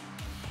VSTAR.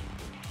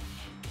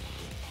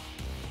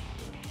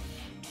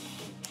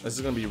 This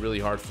is going to be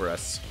really hard for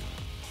us.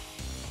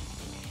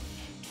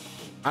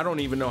 I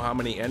don't even know how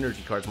many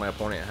energy cards my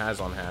opponent has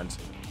on hand.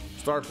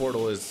 Star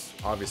Portal is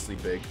obviously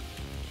big.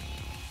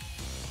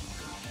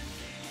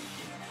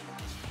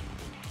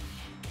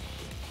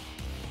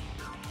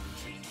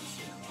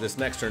 This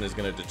next turn is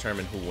going to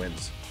determine who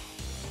wins.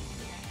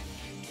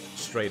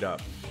 Straight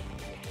up.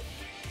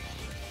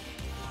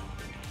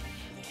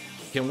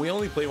 Can we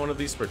only play one of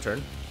these per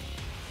turn?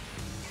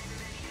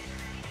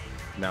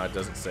 No, it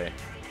doesn't say.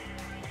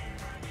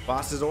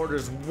 Boss's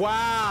Orders.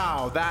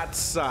 Wow,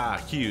 that's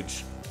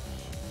huge.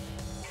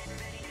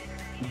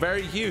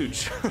 Very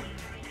huge.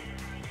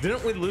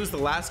 Didn't we lose the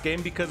last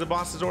game because of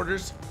Boss's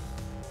Orders?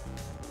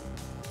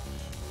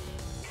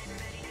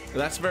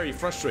 That's very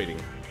frustrating.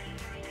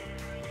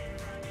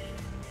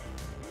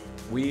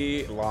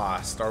 We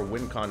lost. Our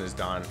win con is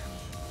done.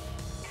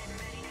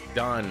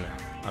 Done.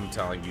 I'm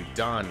telling you,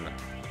 done.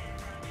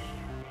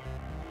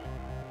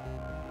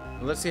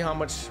 Let's see how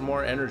much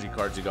more energy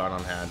cards you got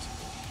on hand.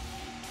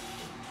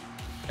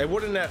 It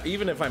wouldn't have,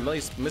 even if I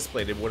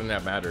misplayed, it wouldn't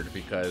have mattered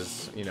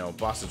because, you know,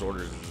 Boss's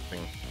Orders is the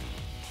thing.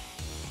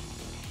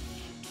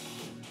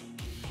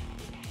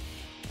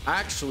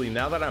 Actually,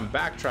 now that I'm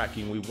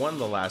backtracking, we won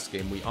the last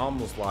game. We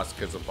almost lost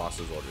because of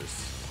Boss's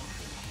Orders.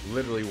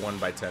 Literally won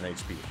by 10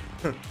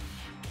 HP.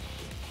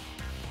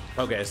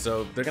 Okay,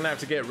 so they're gonna have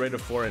to get rid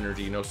of 4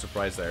 energy. No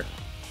surprise there.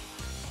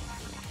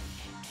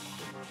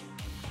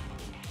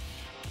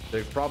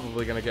 They're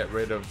probably gonna get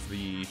rid of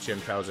the Chien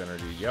Pao's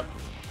energy. Yep.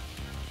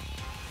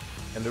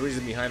 And the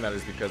reason behind that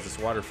is because this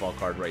waterfall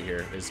card right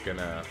here is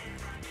gonna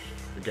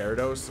The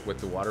Gyarados with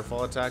the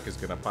waterfall attack is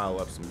gonna pile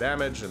up some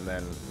damage, and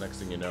then next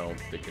thing you know,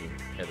 they can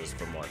hit us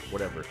for more,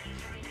 whatever.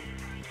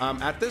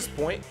 At this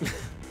point,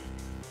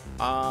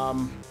 I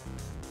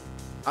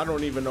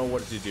don't even know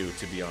what to do,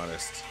 to be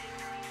honest.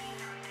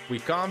 We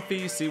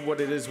Comfey, see what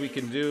it is we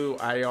can do.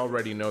 I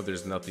already know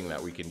there's nothing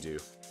that we can do.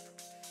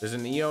 There's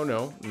an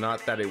Iono,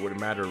 not that it would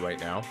matter right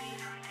now.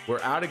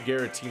 We're out of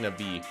Giratina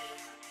V.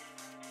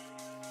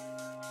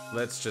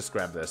 Let's just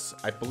grab this.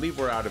 I believe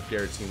we're out of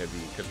Giratina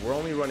V because we're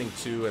only running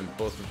 2 and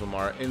both of them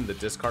are in the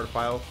discard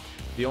pile.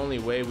 The only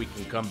way we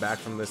can come back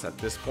from this at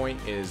this point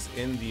is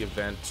in the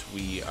event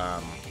we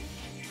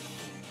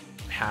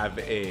have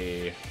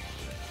a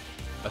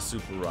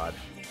Super Rod.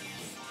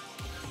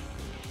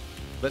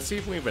 Let's see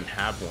if we even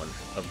have one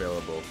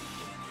available.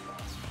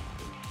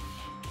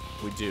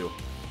 We do.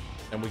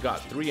 And we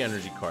got 3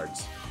 energy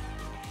cards.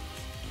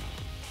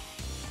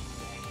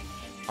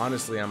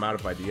 Honestly, I'm out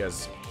of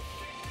ideas.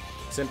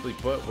 Simply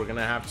put, we're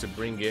gonna have to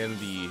bring in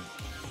the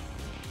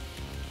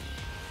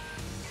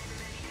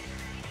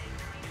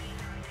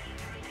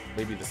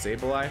maybe the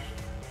Sableye,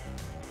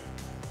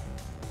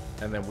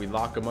 and then we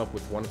lock them up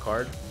with 1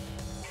 card.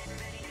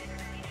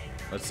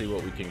 Let's see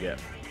what we can get.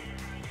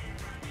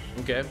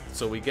 Okay,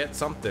 so we get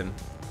something.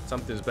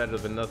 Something's better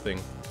than nothing,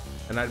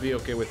 and I'd be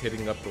okay with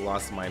hitting up the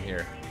Lost Mine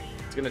here.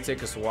 It's gonna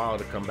take us a while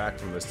to come back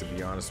from this, to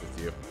be honest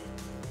with you.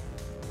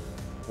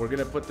 We're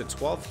gonna put the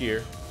 12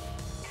 here.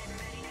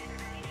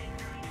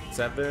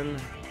 7.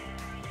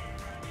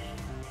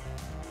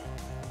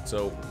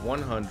 So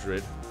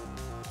 100.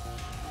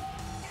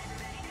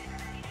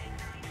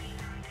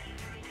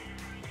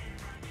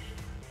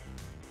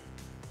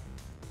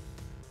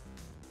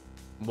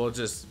 We'll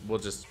just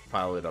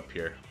pile it up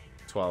here.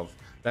 12.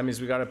 That means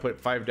we got to put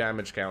 5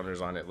 damage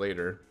counters on it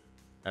later,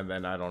 and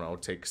then I don't know,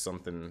 take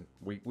something.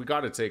 We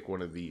got to take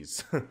one of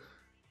these.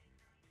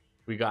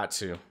 We got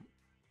to.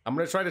 I'm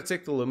going to try to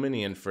take the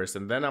Luminion first,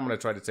 and then I'm going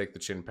to try to take the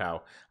Chien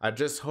Pao. I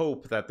just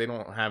hope that they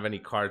don't have any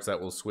cards that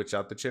will switch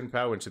out the Chien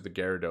Pao into the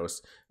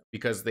Gyarados,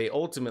 because they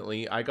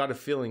ultimately, I got a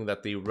feeling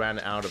that they ran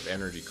out of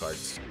energy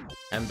cards.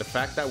 And the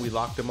fact that we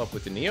locked them up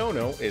with the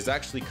Neono is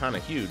actually kind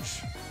of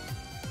huge.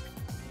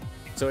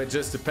 So it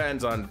just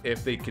depends on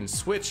if they can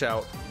switch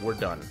out, we're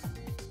done.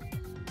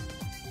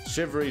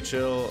 Shivery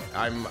Chill,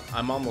 I'm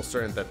almost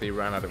certain that they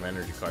ran out of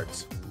energy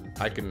cards.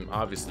 I can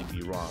obviously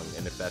be wrong,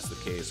 and if that's the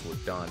case, we're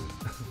done.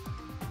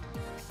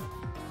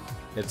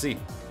 Let's see.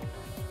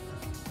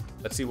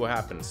 Let's see what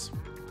happens.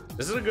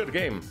 This is a good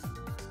game.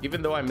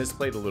 Even though I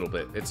misplayed a little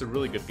bit, it's a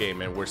really good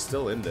game, and we're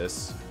still in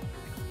this.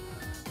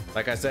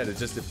 Like I said, it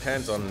just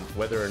depends on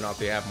whether or not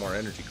they have more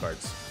energy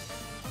cards.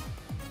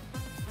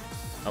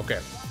 Okay.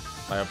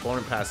 My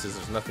opponent passes,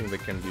 there's nothing they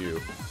can do.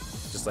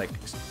 Just like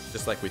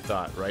we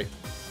thought, right?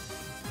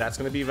 That's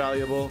gonna be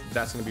valuable,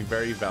 that's gonna be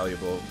very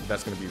valuable,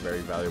 that's gonna be very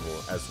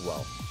valuable as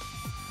well.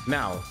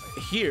 Now,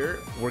 here,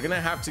 we're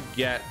gonna have to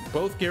get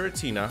both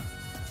Giratina,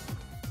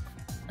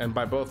 and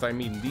by both I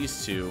mean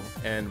these two,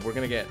 and we're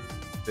gonna get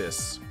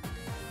this.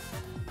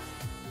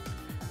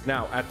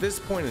 Now, at this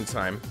point in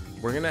time,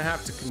 we're gonna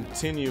have to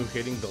continue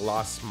hitting the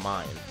Lost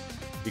Mine,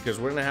 because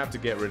we're gonna have to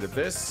get rid of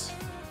this.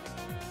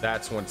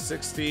 That's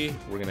 160.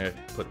 We're gonna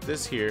put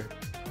this here,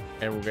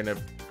 and we're gonna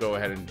go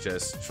ahead and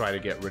just try to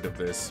get rid of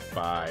this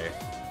by,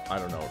 I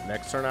don't know,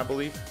 next turn, I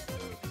believe.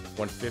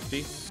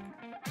 150.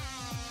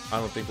 I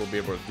don't think we'll be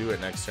able to do it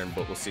next turn,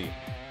 but we'll see.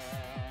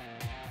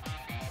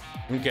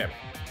 Okay.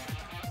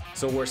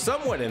 So we're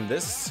somewhat in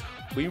this.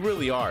 We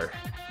really are.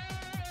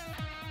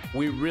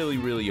 We really,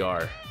 really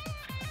are.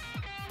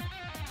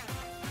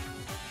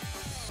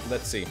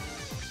 Let's see.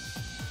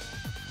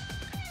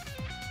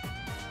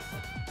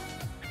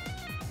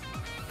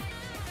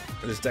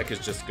 This deck is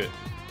just good.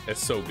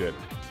 It's so good.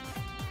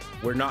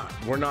 We're not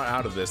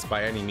out of this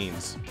by any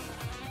means.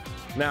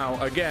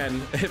 Now,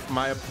 again, if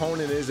my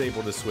opponent is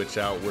able to switch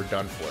out, we're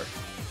done for.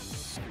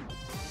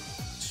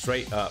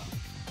 Straight up.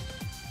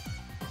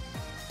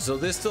 So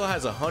this still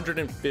has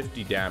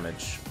 150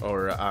 damage,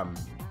 or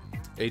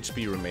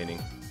HP remaining.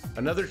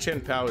 Another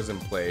Chien Pao is in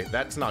play.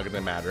 That's not going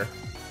to matter.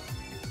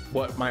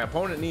 What my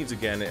opponent needs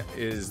again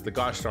is the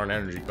gosh darn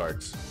energy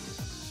cards.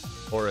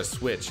 Or a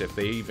switch, if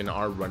they even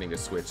are running a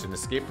switch. An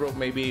escape rope,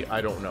 maybe? I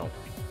don't know.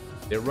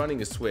 They're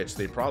running a switch.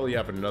 They probably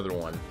have another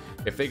one.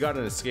 If they got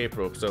an escape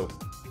rope, so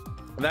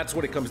that's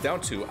what it comes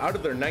down to. Out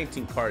of their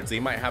 19 cards, they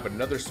might have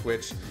another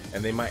switch,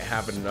 and they might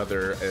have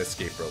another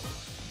escape rope.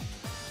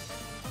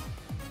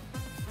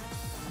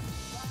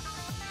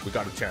 We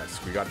got a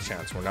chance. We got a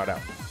chance. We're not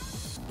out.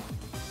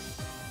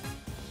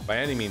 By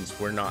any means,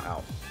 we're not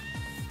out.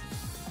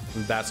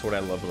 And that's what I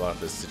love about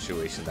this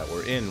situation that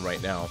we're in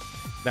right now.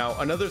 Now,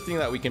 another thing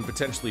that we can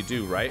potentially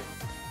do, right?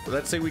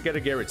 Let's say we get a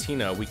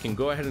Giratina. We can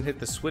go ahead and hit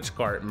the switch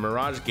card,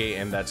 Mirage Gate,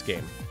 and that's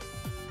game.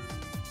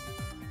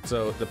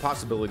 So the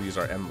possibilities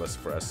are endless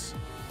for us.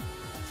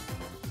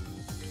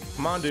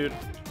 Come on, dude.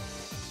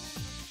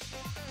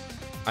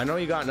 I know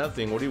you got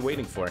nothing. What are you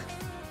waiting for?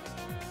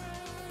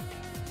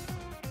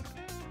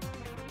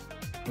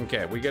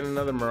 Okay, we get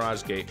another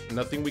Mirage Gate.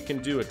 Nothing we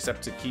can do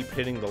except to keep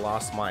hitting the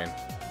Lost Mine.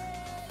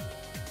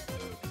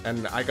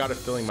 And I got a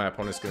feeling my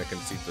opponent's going to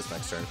concede this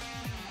next turn.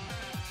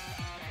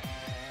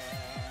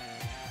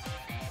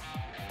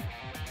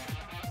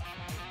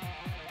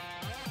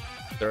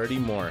 $30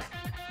 more.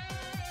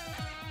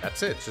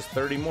 That's it, just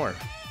 30 more.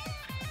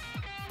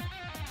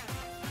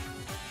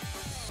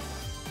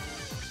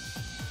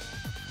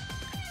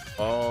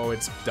 Oh,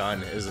 it's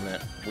done, isn't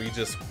it? We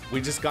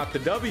just got the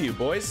W,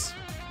 boys.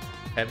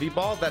 Heavy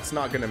ball, that's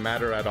not gonna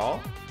matter at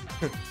all.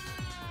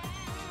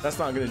 That's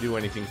not gonna do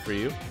anything for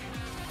you.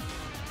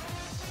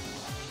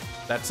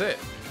 That's it.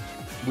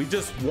 We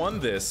just won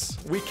this.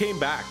 We came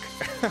back.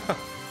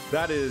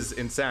 That is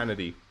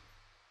insanity.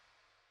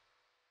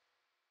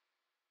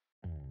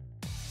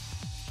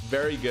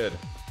 Very good.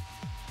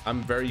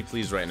 I'm very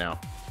pleased right now.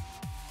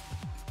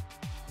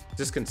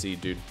 Just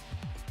concede, dude.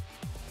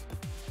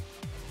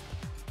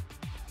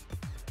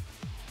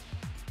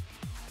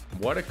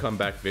 What a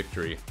comeback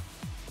victory.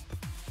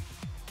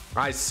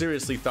 I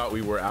seriously thought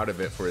we were out of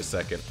it for a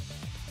second.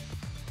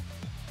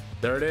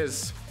 There it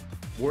is.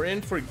 We're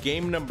in for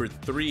game number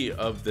 3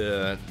 of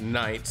the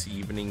night,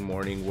 evening,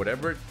 morning,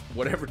 whatever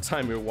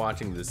time you're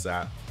watching this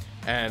at.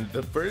 And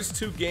the first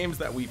 2 games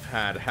that we've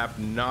had have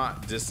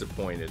not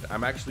disappointed.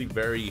 I'm actually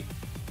very,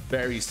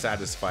 very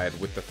satisfied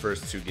with the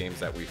first 2 games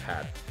that we've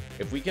had.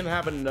 If we can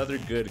have another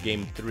good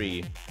game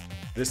 3,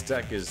 this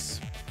deck it's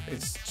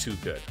too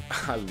good.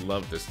 I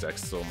love this deck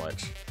so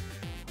much.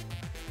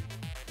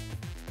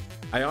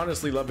 I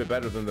honestly love it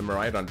better than the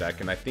Miraidon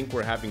deck, and I think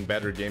we're having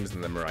better games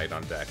than the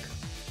Miraidon deck.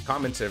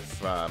 Comment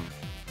if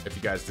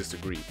you guys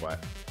disagree,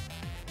 but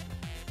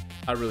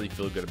I really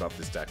feel good about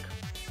this deck.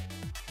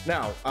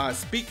 Now,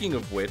 speaking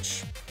of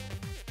which,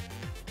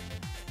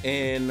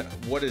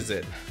 what is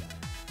it?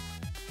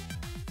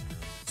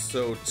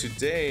 So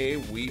today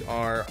we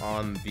are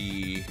on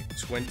the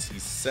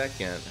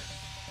 22nd.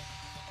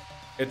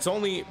 It's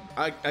only,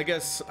 I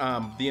guess,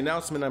 the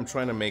announcement I'm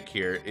trying to make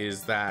here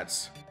is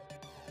that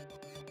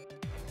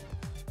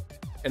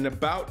in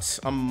about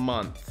a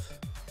month,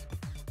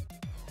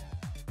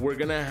 we're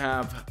gonna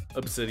have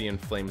Obsidian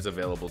Flames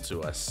available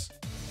to us.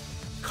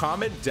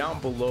 Comment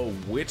down below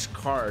which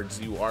cards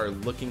you are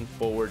looking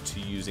forward to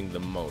using the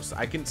most.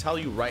 I can tell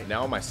you right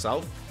now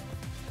myself,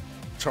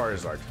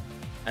 Charizard.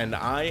 And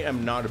I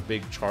am not a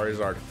big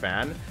Charizard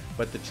fan,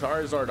 but the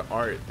Charizard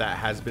art that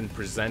has been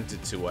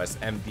presented to us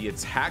and the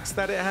attacks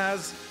that it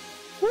has,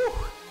 whew,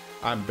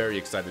 I'm very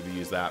excited to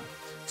use that.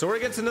 So we're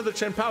against another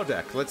Chien Pao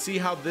deck. Let's see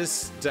how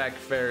this deck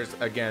fares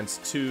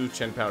against 2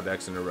 Chien Pao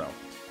decks in a row.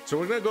 So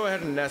we're gonna go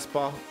ahead and Nest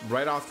Ball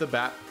right off the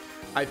bat.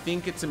 I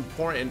think it's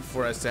important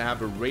for us to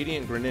have a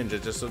Radiant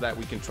Greninja just so that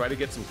we can try to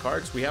get some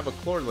cards. We have a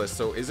Chlorless,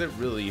 so is it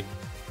really?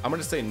 I'm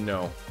gonna say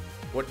no.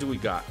 What do we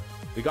got?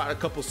 We got a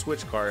couple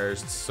switch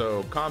cards,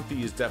 so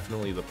Comfey is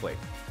definitely the play.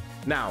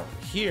 Now,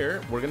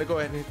 here, we're gonna go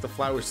ahead and hit the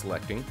flower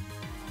selecting.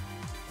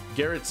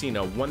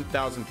 Giratina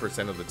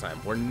 1000% of the time.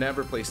 We're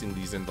never placing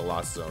these in the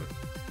lost zone.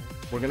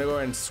 We're gonna go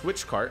ahead and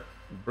switch cart,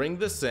 bring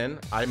this in.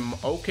 I'm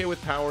okay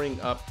with powering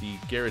up the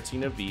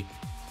Giratina V.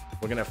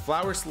 We're gonna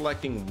flower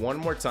selecting one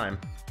more time.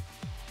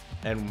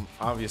 And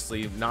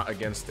obviously not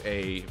against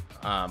a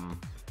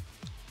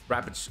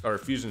rapid or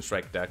fusion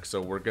strike deck,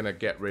 so we're gonna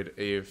get rid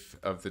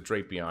of the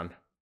Drapion.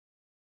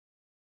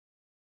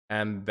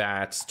 And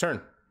that's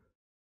turn.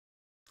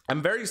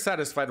 I'm very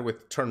satisfied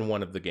with turn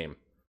 1 of the game.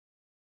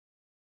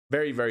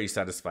 Very, very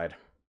satisfied.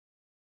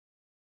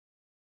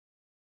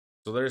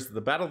 So there's the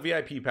Battle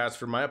VIP pass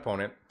for my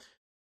opponent.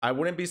 I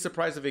wouldn't be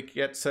surprised if it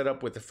gets set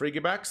up with the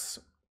Frigibax.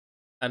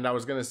 And I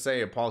was gonna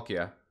say a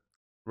Palkia.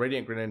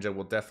 Radiant Greninja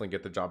will definitely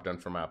get the job done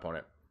for my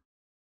opponent.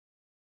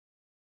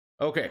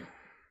 Okay.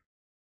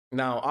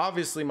 Now,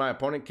 obviously, my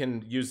opponent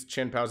can use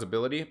Chien Pao's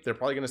ability. They're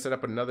probably going to set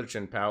up another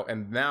Chien Pao,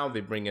 and now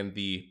they bring in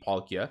the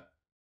Palkia.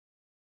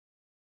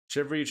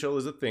 Shivery Chill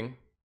is a thing.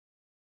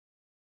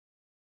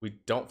 We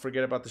don't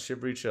forget about the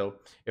Shivery Chill.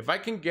 If I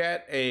can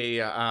get a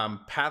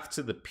Path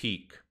to the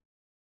Peak,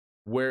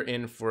 we're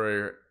in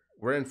for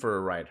a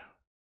ride.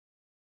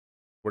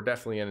 We're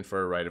definitely in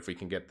for a ride if we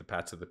can get the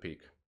Path to the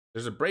Peak.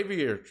 There's a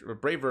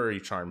Bravery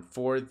Charm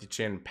for the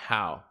Chien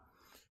Pao.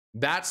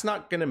 That's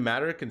not going to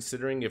matter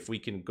considering if we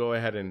can go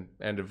ahead and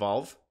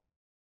evolve.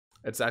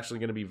 It's actually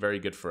going to be very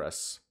good for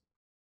us.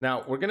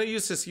 Now, we're going to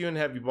use this Hisuian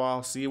Heavy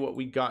Ball, see what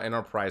we got in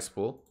our prize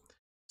pool.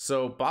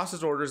 So,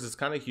 Boss's Orders is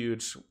kind of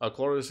huge. A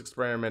Chlorless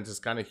Experiment is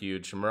kind of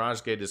huge.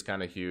 Mirage Gate is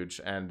kind of huge.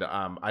 And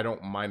I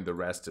don't mind the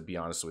rest, to be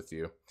honest with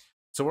you.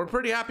 So, we're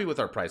pretty happy with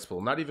our prize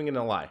pool. Not even going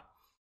to lie.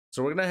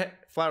 So, we're going to hit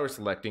flower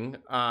selecting.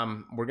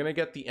 We're going to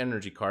get the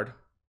energy card.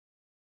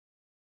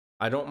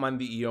 I don't mind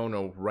the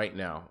Iono right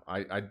now.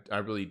 I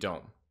really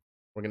don't.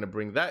 We're going to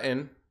bring that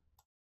in.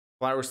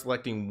 Flower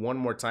selecting one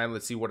more time.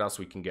 Let's see what else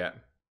we can get.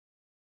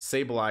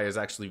 Sableye is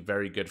actually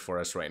very good for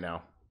us right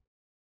now.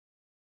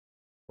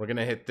 We're going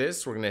to hit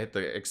this. We're going to hit the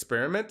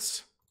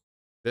experiments.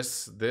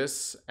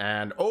 This,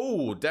 and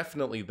oh,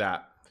 definitely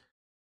that.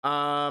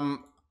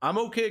 I'm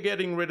okay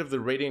getting rid of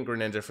the Radiant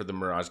Greninja for the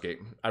Mirage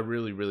Gate. I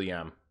really, really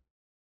am.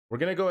 We're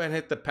going to go ahead and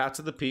hit the Path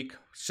to the Peak.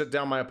 Shut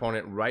down my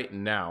opponent right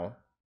now.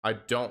 I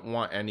don't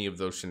want any of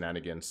those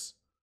shenanigans.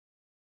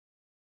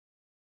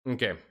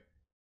 Okay.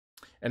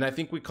 And I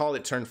think we call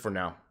it turn for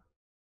now.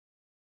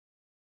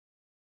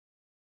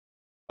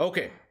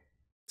 Okay.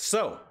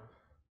 So,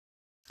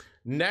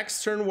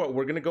 next turn, what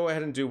we're going to go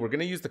ahead and do, we're going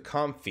to use the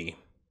Comfey.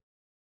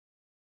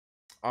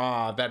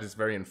 Ah, that is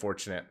very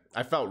unfortunate.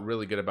 I felt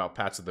really good about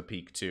Pats of the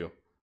Peak, too.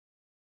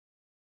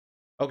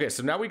 Okay,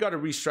 so now we got to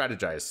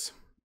re-strategize.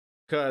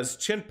 Because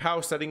Chien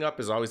Pao setting up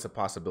is always a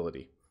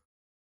possibility.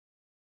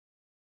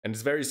 And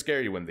it's very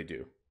scary when they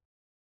do.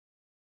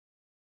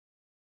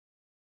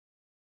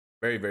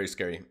 Very, very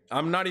scary.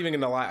 I'm not even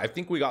going to lie. I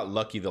think we got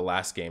lucky the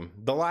last game.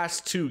 The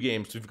last 2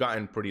 games, we've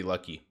gotten pretty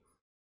lucky.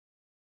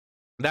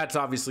 That's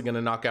obviously going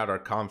to knock out our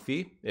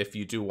Comfey, if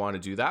you do want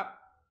to do that.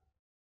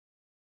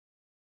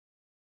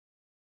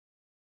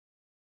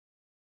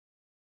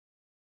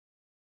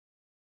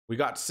 We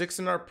got 6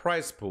 in our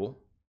prize pool.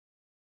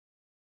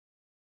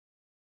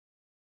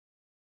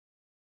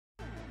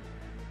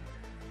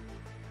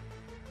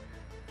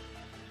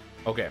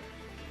 Okay.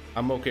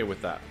 I'm okay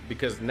with that.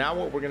 Because now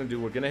what we're going to do,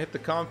 we're going to hit the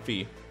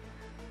Comfey.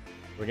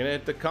 We're going to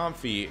hit the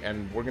Comfey,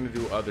 and we're going to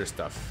do other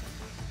stuff.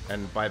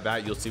 And by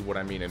that, you'll see what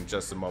I mean in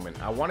just a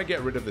moment. I want to get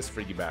rid of this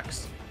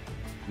Frigibacks.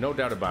 No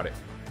doubt about it.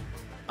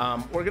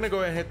 We're going to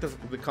go ahead and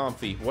hit the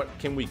Comfey. What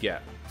can we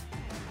get?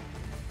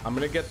 I'm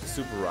going to get the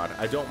Super Rod.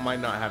 I don't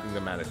mind not having the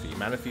Manaphy.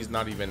 Manaphy's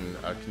not even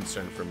a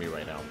concern for me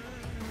right now.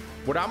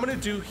 What I'm going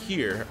to do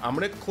here, I'm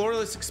going to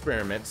Colorless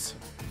Experiments.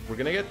 We're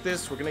going to get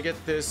this. We're going to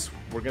get this.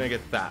 We're going to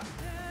get that.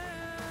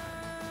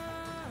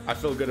 I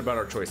feel good about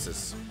our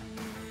choices.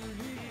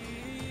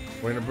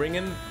 We're going to bring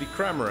in the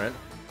Cramorant.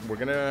 We're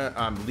going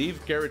to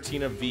leave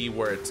Giratina V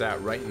where it's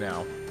at right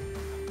now.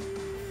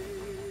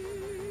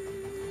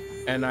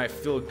 And I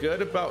feel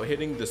good about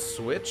hitting the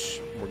switch.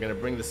 We're going to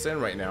bring this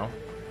in right now.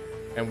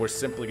 And we're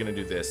simply going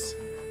to do this.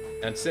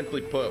 And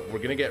simply put, we're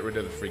going to get rid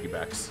of the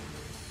Frigibacks.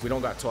 We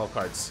don't got 12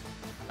 cards.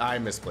 I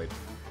misplayed.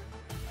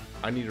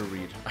 I need to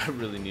read. I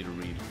really need to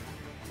read.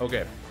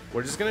 Okay,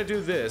 we're just going to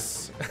do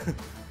this.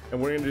 And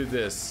we're going to do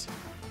this.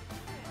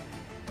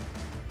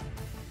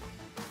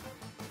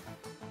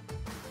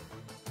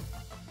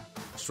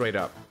 Straight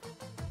up.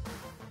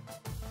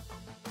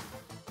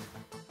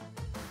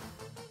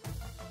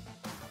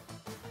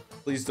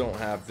 Please don't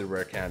have the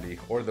rare candy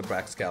or the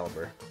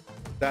Baxcalibur.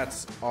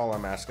 That's all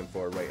I'm asking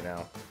for right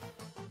now.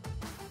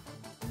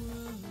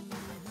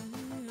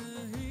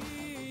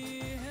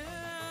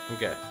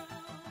 Okay.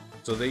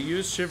 So they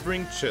use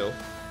Shivering Chill.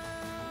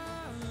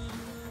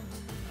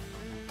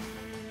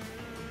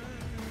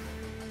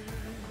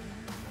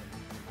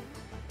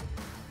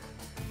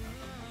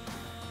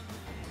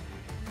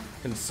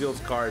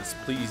 Concealed cards,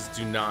 please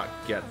do not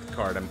get the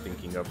card I'm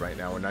thinking of right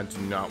now, and I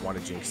do not want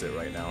to jinx it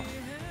right now.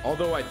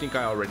 Although I think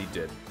I already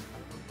did.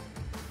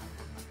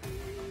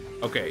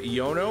 Okay,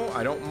 Iono,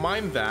 I don't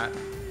mind that,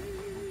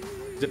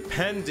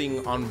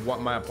 depending on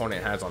what my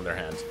opponent has on their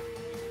hand.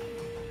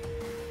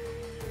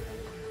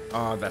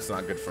 Oh, that's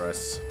not good for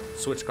us.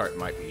 Switch card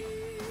might be.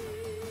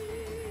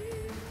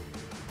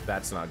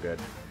 That's not good.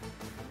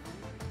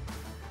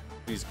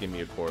 Please give me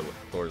a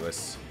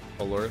Colorless.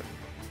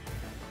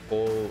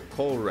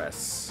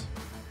 Colress.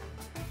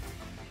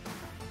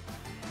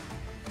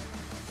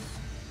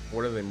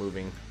 What are they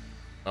moving?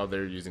 Oh,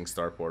 they're using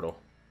Star Portal.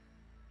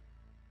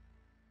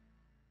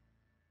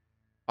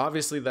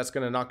 Obviously, that's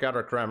going to knock out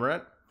our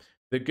Cramorant.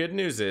 The good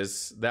news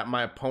is that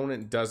my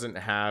opponent doesn't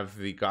have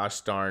the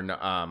gosh darn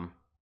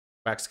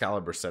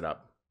Baxcalibur set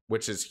up,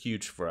 which is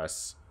huge for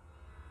us.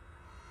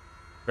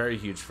 Very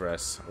huge for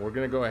us. We're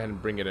going to go ahead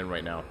and bring it in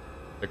right now.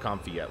 The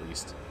Comfey, at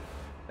least.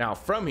 Now,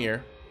 from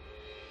here,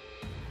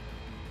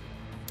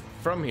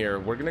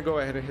 we're going to go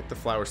ahead and hit the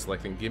Flower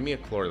Select and give me a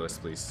Colorless,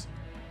 please.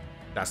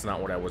 That's not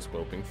what I was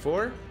hoping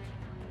for.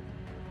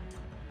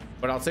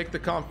 But I'll take the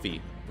Comfey.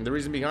 And the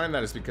reason behind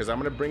that is because I'm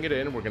going to bring it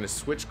in. We're going to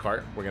switch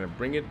cart. We're going to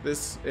bring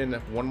this in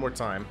one more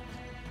time.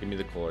 Give me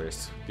the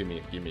Colorless. Give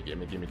me.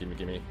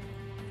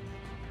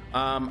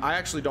 I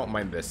actually don't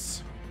mind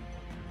this.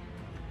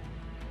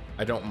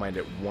 I don't mind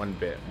it one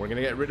bit. We're going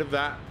to get rid of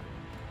that.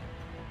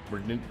 We're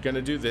going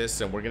to do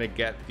this, and we're going to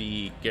get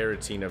the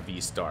Giratina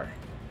VSTAR.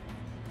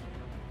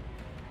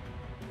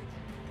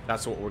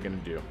 That's what we're going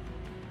to do.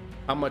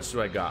 How much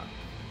do I got?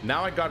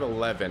 Now I got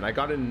 11. I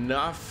got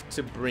enough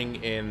to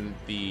bring in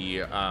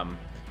the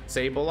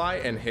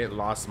Sableye and hit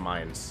Lost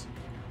Mines.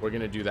 We're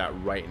going to do that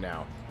right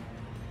now.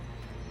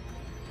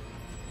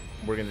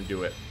 We're going to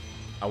do it.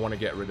 I want to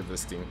get rid of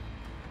this thing.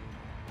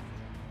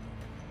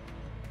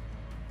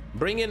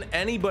 Bring in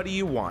anybody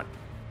you want.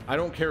 I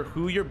don't care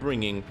who you're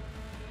bringing.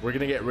 We're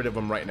going to get rid of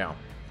them right now.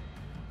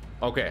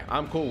 Okay,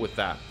 I'm cool with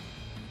that.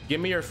 Give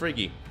me your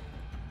Friggy.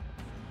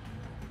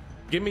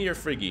 Give me your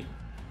Friggy.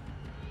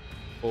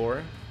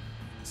 4,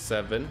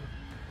 7.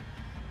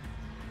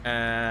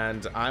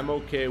 And I'm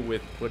okay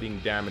with putting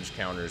damage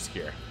counters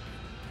here.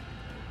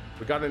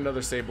 We got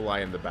another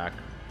Sableye in the back.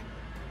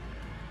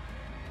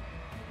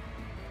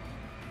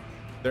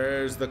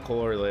 There's the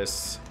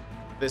Colorless.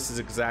 This is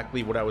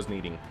exactly what I was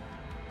needing.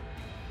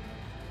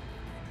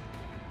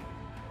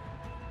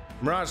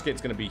 Mirage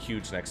Gate's going to be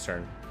huge next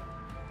turn.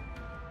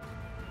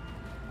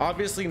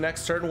 Obviously,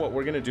 next turn, what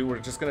we're going to do, we're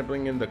just going to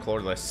bring in the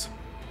Colorless.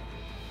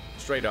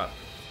 Straight up.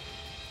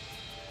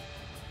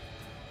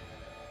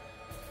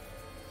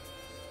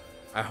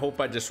 I hope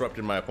I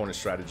disrupted my opponent's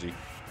strategy.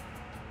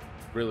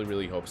 Really,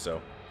 really hope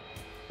so.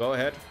 Go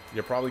ahead.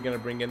 You're probably going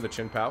to bring in the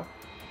Chien Pao,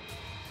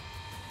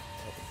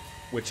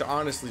 which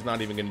honestly is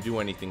not even going to do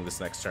anything this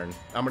next turn.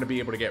 I'm going to be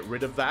able to get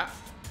rid of that.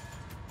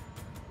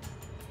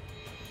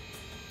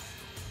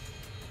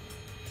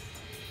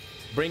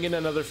 Bring in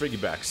another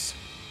Frigibax.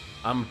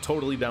 I'm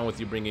totally down with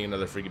you bringing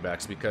another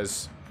Frigibax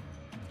because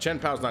Chien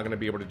Pao's not going to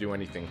be able to do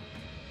anything.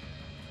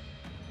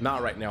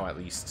 Not right now, at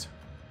least.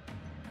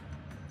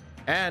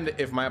 And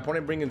if my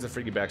opponent brings in the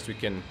Frigibax,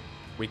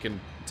 we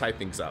can tie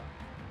things up.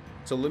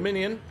 So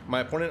Luminion, my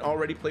opponent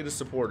already played a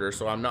supporter,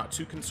 so I'm not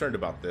too concerned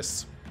about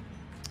this.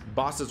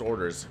 Boss's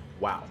orders.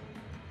 Wow.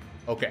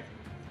 Okay.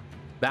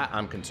 That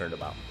I'm concerned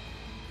about.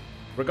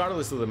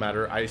 Regardless of the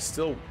matter, I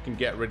still can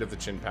get rid of the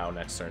Chien Pao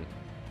next turn.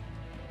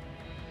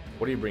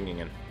 What are you bringing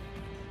in?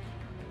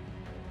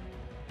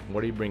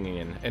 What are you bringing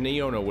in? An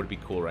Iono would be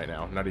cool right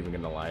now. Not even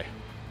gonna lie.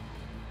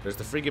 There's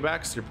the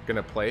Frigibax. You're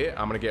gonna play it.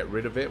 I'm gonna get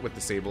rid of it with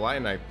the Sableye,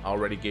 and I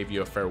already gave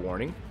you a fair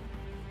warning.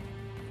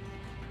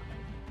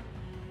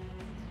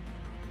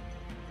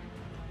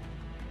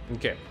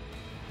 Okay.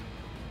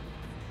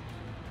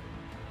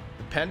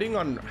 Depending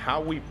on how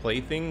we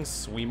play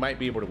things, we might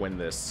be able to win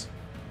this.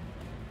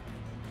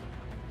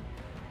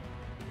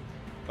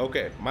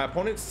 Okay, my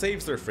opponent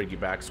saves their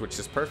Frigibax, which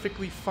is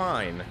perfectly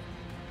fine.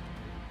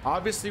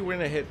 Obviously, we're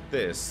gonna hit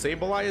this.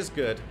 Sableye is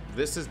good.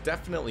 This is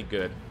definitely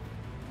good.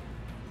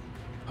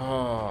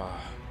 Oh.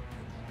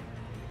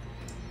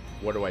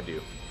 What do I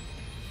do?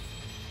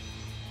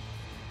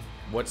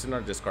 What's in our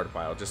discard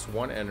pile? Just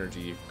one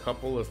energy,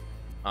 couple of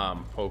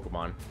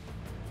Pokemon.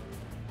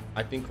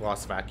 I think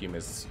Lost Vacuum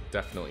is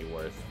definitely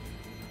worth.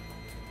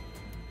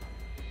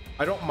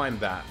 I don't mind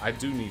that. I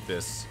do need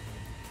this.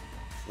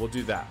 We'll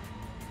do that.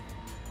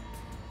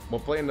 We'll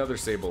play another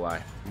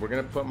Sableye. We're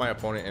gonna put my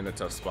opponent in a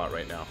tough spot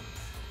right now.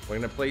 We're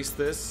gonna place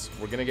this.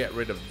 We're gonna get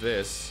rid of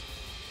this.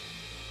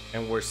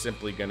 And we're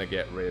simply gonna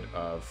get rid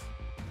of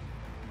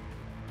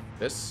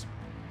this.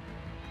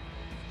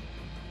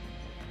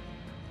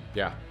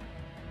 Yeah.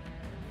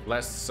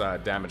 Less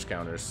damage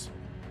counters.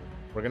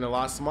 We're gonna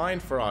Lost Mine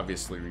for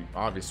obvious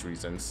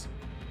reasons.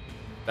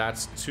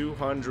 That's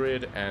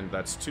 200 and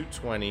that's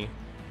 220.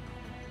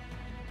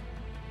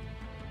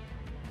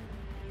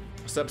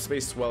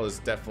 Subspace Swell is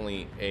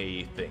definitely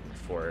a thing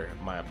for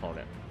my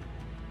opponent.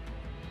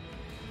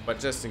 But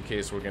just in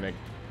case, we're gonna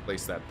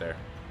place that there.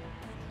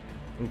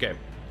 Okay.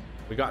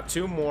 We got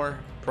two more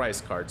prize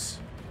cards.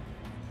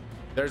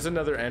 There's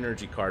another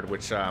energy card,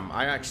 which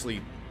I actually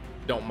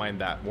don't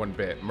mind that one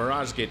bit.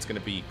 Mirage Gate's gonna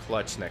be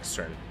clutch next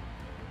turn.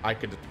 I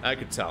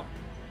could tell.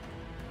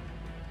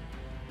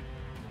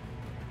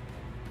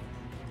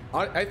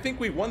 I think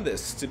we won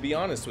this, to be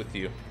honest with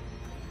you.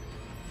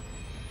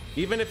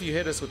 Even if you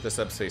hit us with the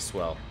Subspace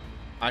Swell,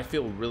 I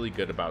feel really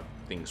good about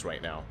things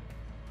right now.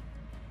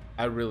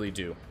 I really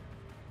do.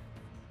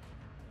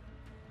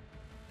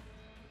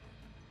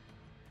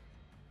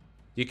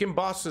 You can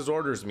boss his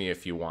orders me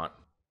if you want.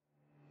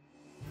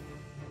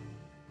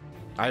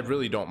 I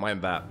really don't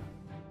mind that.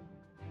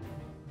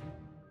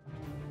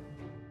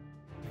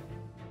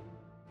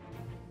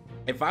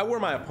 If I were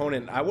my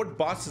opponent, I would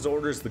boss his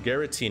orders the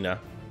Giratina.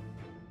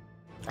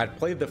 I'd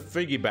play the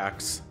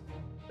Frigibax.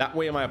 That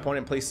way my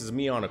opponent places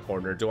me on a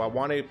corner. Do I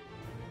want to,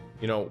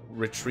 you know,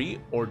 retreat,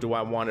 or do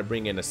I want to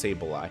bring in a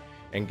Sableye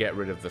and get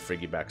rid of the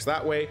Frigibax?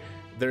 That way,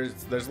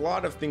 there's a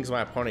lot of things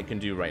my opponent can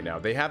do right now.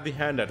 They have the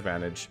hand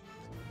advantage.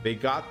 They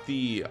got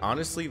the,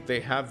 honestly, they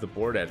have the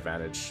board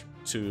advantage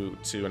to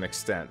an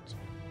extent.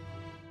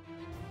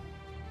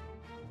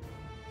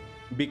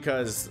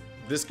 Because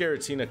this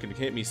Giratina can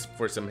hit me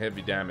for some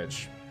heavy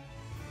damage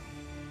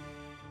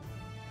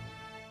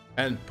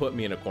and put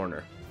me in a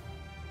corner.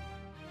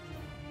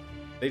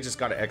 They just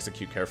got to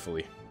execute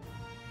carefully.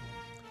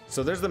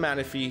 So there's the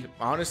Manaphy.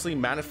 Honestly,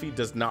 Manaphy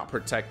does not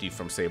protect you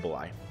from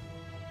Sableye.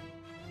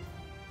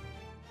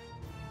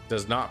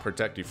 Does not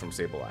protect you from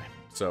Sableye.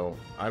 So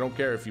I don't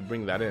care if you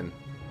bring that in.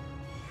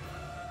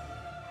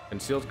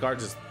 And sealed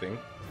cards is the thing.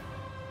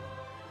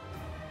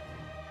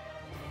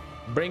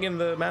 Bring in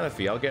the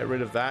Manaphy. I'll get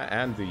rid of that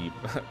and the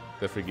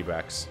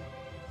Frigibax.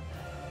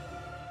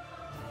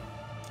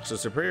 So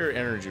Superior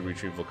Energy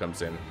Retrieval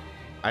comes in.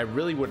 I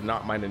really would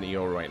not mind an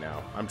EO right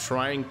now. I'm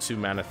trying to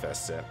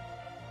manifest it.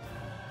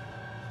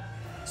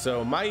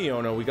 So my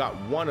Iono, we got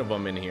one of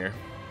them in here.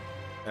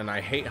 And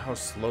I hate how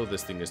slow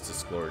this thing is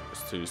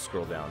to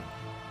scroll down.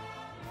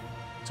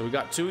 So we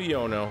got two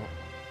Iono.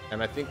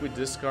 And I think we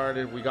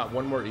discarded, we got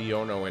one more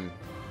Iono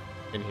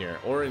in here.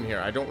 Or in here,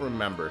 I don't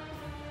remember.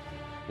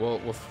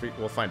 We'll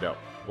find out.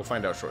 We'll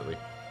find out shortly.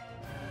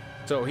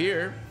 So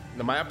here,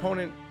 my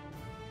opponent,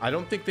 I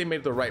don't think they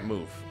made the right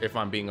move, if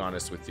I'm being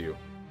honest with you.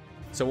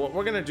 So what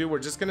we're gonna do, we're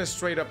just gonna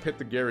straight up hit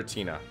the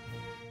Giratina.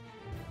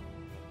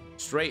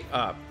 Straight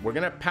up. We're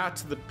gonna pat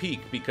to the peak,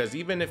 because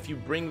even if you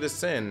bring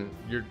this in,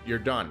 you're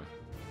done.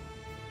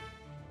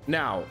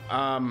 Now,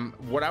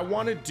 what I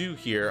want to do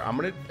here, I'm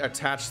going to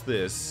attach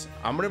this.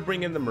 I'm going to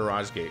bring in the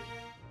Mirage Gate.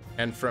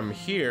 And from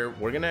here,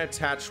 we're going to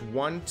attach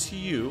one to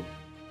you.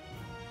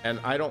 And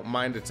I don't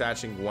mind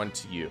attaching one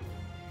to you.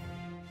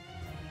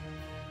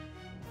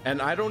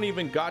 And I don't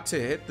even got to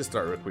hit the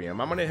Star Requiem.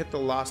 I'm going to hit the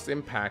Lost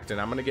Impact, and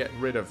I'm going to get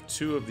rid of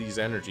 2 of these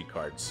energy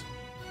cards.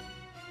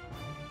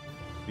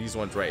 These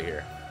ones right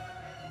here.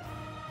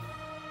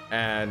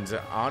 And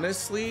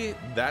honestly,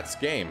 that's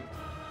game.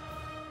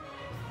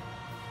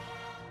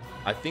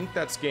 I think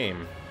that's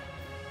game.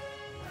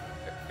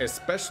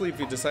 Especially if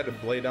you decide to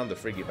play down the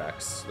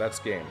Frigibacks. That's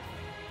game.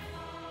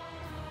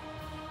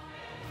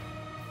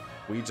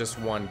 We just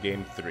won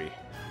game 3.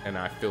 And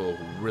I feel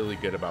really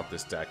good about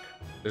this deck.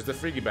 There's the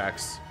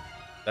Frigibacks.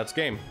 That's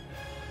game.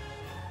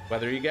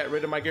 Whether you get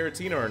rid of my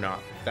Giratina or not,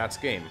 that's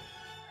game.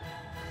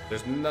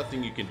 There's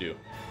nothing you can do.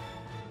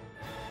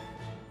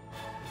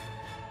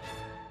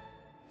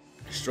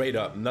 Straight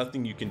up,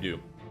 nothing you can do.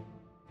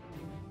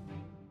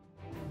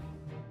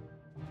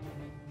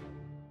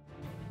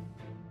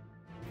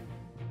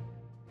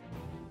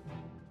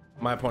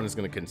 My opponent's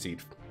gonna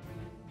concede.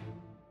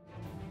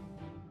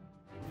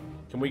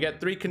 Can we get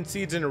 3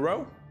 concedes in a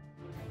row?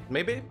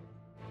 Maybe?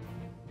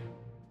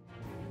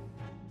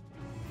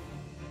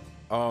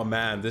 Oh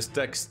man, this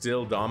deck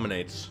still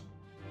dominates.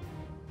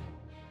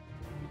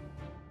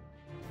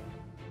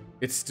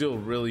 It's still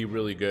really,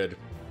 really good.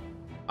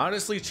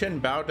 Honestly,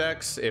 Chien Pao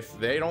decks, if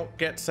they don't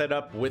get set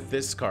up with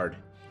this card,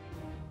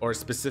 or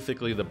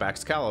specifically the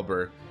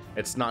Baxcalibur,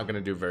 it's not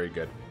gonna do very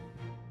good.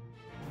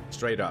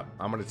 Straight up,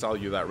 I'm gonna tell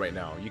you that right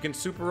now. You can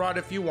Super Rod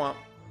if you want.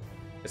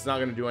 It's not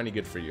gonna do any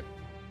good for you.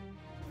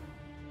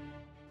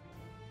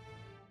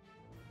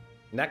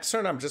 Next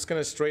turn, I'm just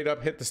gonna straight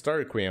up hit the Star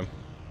Requiem.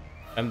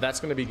 And that's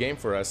gonna be game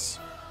for us.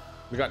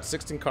 We got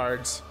 16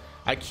 cards.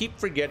 I keep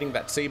forgetting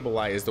that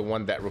Sableye is the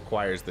one that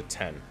requires the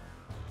 10.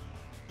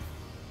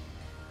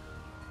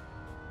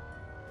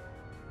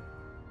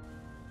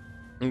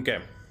 Okay.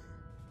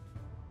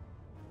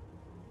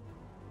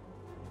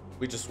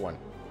 We just won.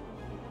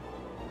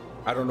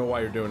 I don't know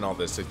why you're doing all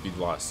this if you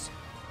lost.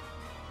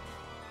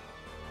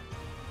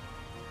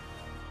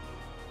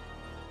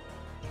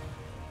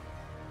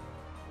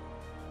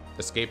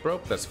 Escape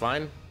rope, that's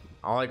fine.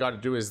 All I gotta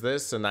do is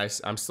this, and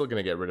I'm still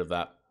gonna get rid of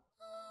that.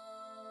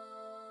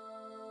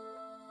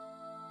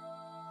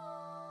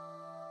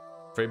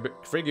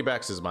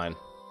 Frigibacks is mine.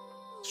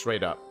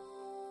 Straight up.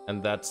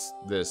 And that's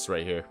this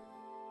right here.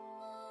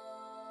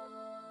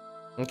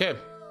 Okay,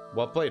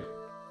 well played.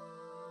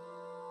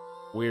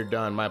 We're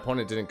done. My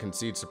opponent didn't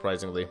concede,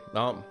 surprisingly.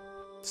 Oh,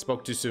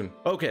 spoke too soon.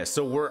 Okay,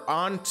 so we're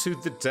on to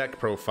the deck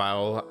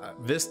profile.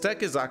 This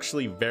deck is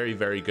actually very,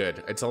 very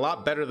good. It's a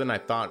lot better than I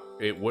thought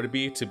it would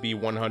be, to be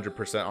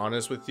 100%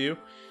 honest with you.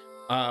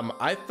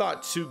 I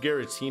thought 2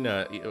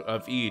 Giratina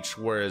of each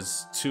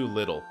was too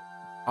little.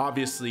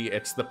 Obviously,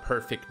 it's the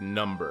perfect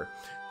number.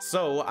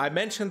 So I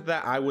mentioned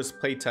that I was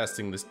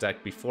playtesting this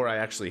deck before I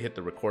actually hit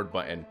the record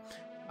button.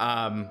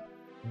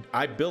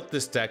 I built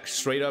this deck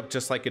straight up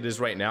just like it is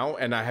right now,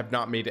 and I have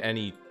not made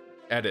any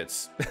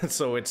edits.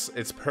 So it's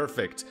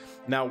perfect.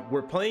 Now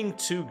we're playing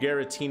 2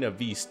 Giratina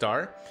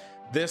VSTAR.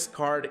 This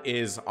card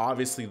is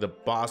obviously the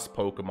boss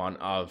Pokemon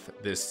of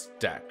this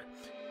deck.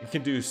 It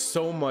can do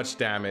so much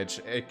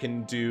damage. It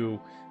can do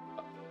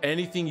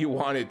anything you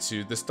want it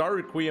to. The Star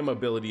Requiem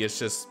ability is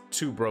just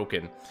too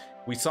broken.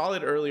 We saw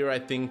it earlier, I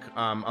think,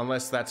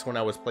 unless that's when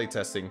I was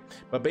playtesting.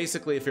 But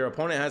basically, if your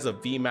opponent has a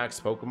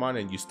VMAX Pokemon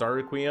and you Star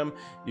Requiem,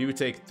 you would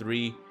take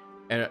 3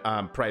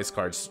 prize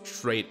cards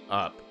straight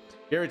up.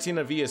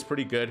 Giratina V is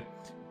pretty good.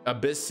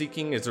 Abyss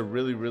Seeking is a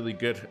really, really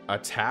good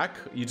attack.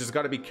 You just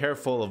got to be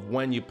careful of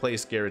when you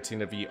place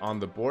Giratina V on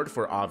the board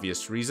for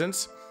obvious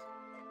reasons.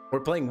 We're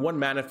playing 1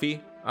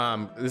 Manaphy.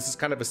 This is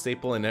kind of a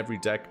staple in every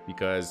deck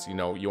because, you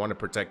know, you want to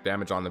protect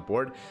damage on the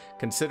board.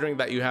 Considering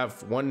that you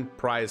have 1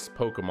 prize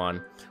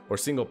Pokemon or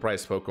single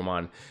prize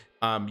Pokemon,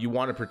 you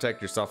want to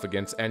protect yourself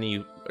against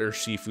any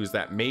Urshifus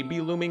that may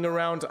be looming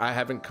around. I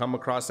haven't come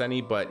across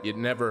any, but it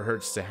never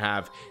hurts to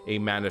have a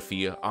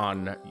Manaphy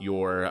on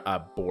your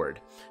board.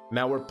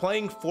 Now we're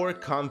playing for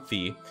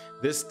Comfey.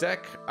 This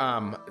deck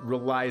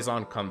relies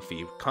on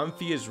Comfey.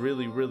 Comfey is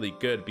really, really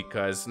good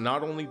because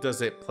not only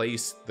does it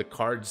place the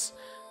cards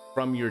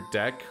from your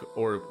deck,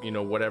 or, you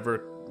know,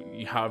 whatever,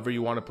 however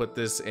you want to put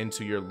this,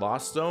 into your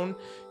Lost Zone,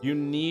 you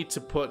need to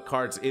put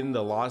cards in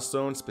the Lost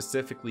Zone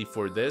specifically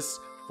for this,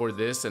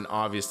 and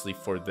obviously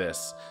for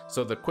this.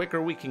 So the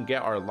quicker we can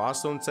get our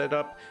Lost Zone set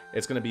up,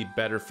 it's going to be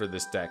better for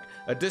this deck.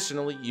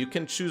 Additionally, you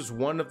can choose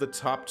one of the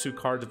top 2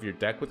 cards of your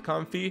deck with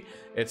Comfey.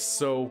 It's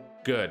so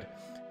good.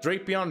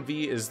 Drapion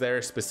V is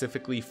there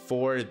specifically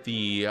for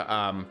the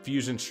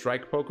Fusion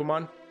Strike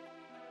Pokemon.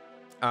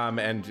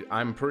 And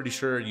I'm pretty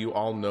sure you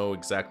all know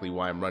exactly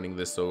why I'm running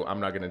this, so I'm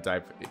not going to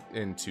dive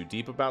in too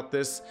deep about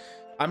this.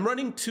 I'm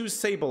running 2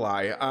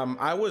 Sableye.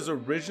 I was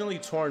originally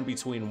torn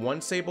between 1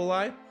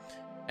 Sableye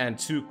and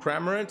 2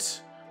 Cramorant,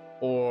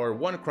 or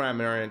 1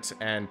 Cramorant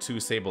and 2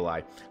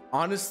 Sableye.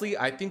 Honestly,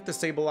 I think the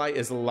Sableye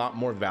is a lot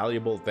more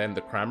valuable than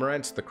the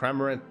Cramorant. The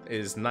Cramorant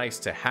is nice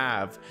to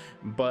have,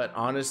 but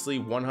honestly,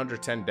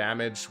 110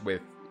 damage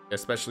with,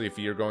 especially if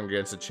you're going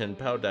against a Chien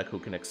Pao deck who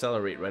can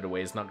accelerate right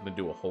away, is not going to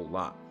do a whole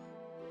lot.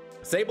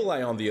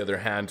 Sableye, on the other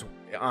hand,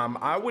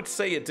 I would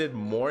say it did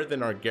more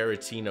than our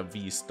Giratina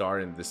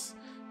VSTAR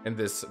in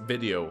this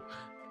video.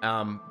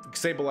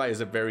 Sableye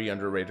is a very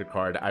underrated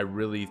card. I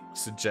really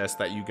suggest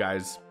that you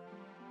guys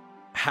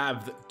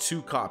have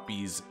 2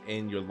 copies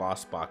in your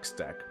Lost Box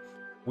deck.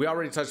 We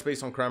already touched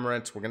base on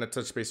Cramorant. We're going to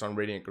touch base on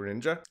Radiant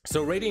Greninja.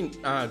 So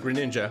Radiant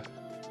Greninja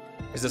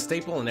is a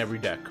staple in every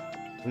deck.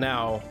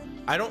 Now,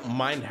 I don't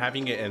mind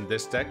having it in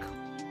this deck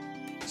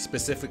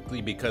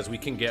specifically because we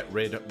can get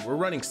rid of, we're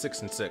running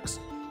 6 and 6.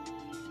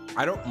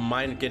 I don't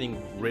mind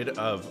getting rid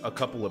of a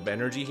couple of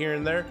energy here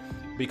and there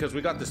because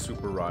we got the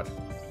Super Rod.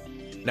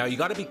 Now you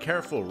got to be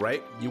careful,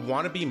 right? You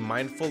want to be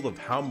mindful of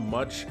how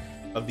much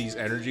of these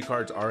energy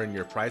cards are in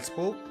your prize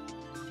pool,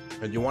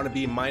 and you want to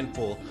be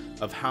mindful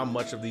of how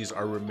much of these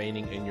are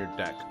remaining in your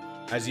deck.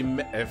 As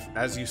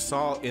you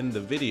saw in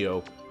the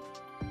video,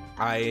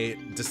 I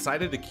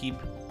decided to keep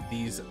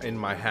these in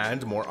my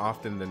hand more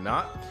often than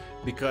not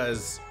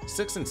because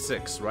 6 and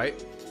 6,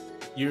 right?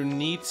 You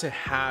need to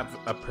have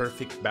a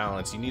perfect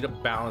balance. You need to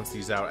balance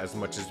these out as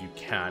much as you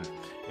can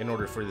in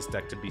order for this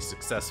deck to be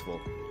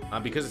successful.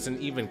 Because it's an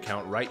even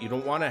count, right? You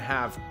don't want to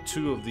have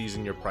 2 of these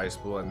in your prize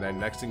pool and then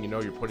next thing you know,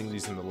 you're putting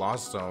these in the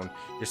lost zone.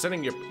 You're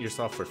setting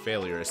yourself for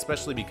failure,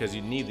 especially because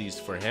you need these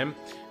for him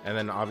and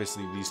then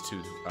obviously these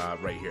 2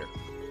 right here.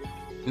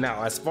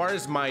 Now, as far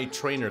as my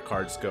trainer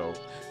cards go,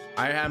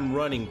 I am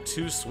running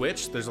 2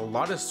 switch. There's a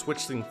lot of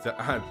switch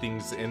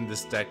things in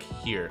this deck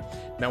here.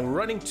 Now we're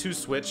running 2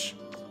 switch.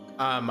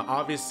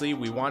 Obviously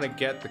we want to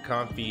get the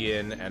Comfey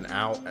in and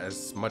out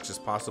as much as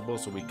possible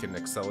so we can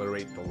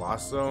accelerate the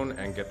lost zone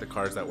and get the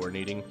cards that we're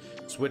needing.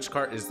 Switch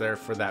card is there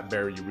for that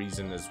very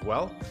reason as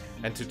well.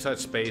 And to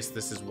touch base,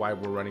 this is why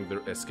we're running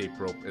the escape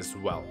rope as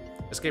well.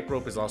 Escape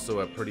rope is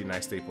also a pretty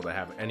nice staple to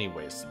have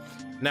anyways.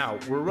 Now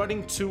we're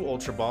running 2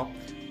 Ultra Ball.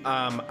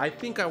 I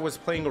think I was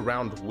playing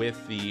around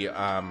with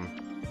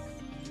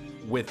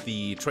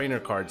the trainer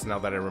cards now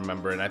that I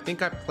remember, and I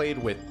think I played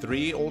with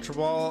 3 Ultra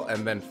Ball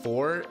and then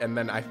 4, and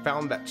then I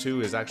found that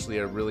 2 is actually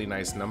a really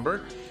nice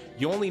number.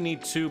 You only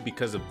need 2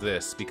 because of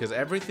this, because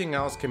everything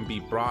else can be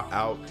brought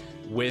out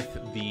with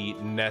the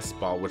Nest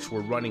Ball, which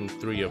we're running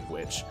 3 of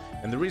which.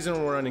 And the reason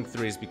we're running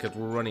 3 is because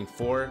we're running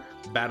 4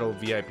 Battle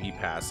VIP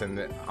Pass,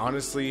 and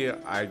honestly,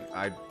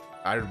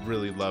 I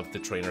really love the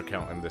trainer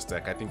count in this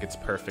deck. I think it's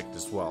perfect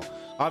as well.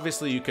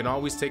 Obviously, you can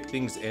always take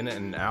things in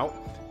and out.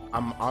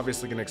 I'm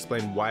obviously going to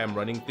explain why I'm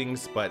running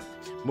things, but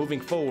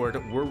moving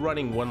forward, we're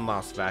running 1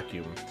 Lost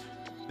Vacuum.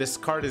 This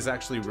card is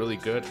actually really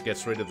good.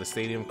 Gets rid of the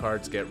stadium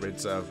cards, get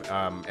rid of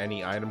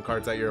any item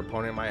cards that your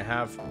opponent might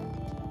have.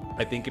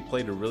 I think it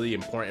played a really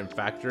important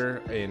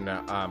factor in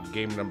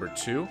game number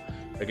 2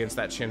 against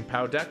that Chien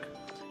Pao deck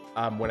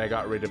when I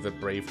got rid of the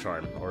Brave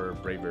Charm or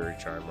Bravery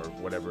Charm or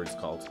whatever it's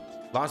called.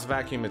 Lost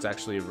Vacuum is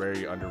actually a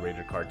very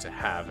underrated card to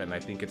have, and I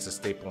think it's a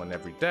staple in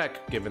every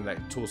deck given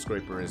that Tool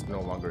Scraper is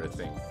no longer a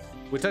thing.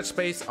 We touched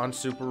base on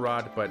Super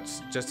Rod, but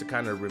just to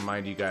kind of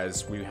remind you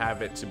guys, we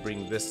have it to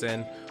bring this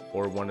in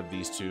or one of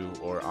these 2,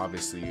 or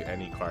obviously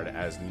any card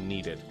as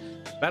needed.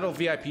 Battle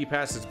VIP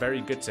Pass is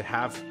very good to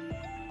have,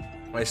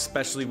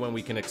 especially when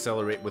we can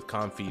accelerate with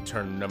Comfey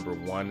turn number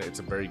 1. It's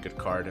a very good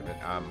card.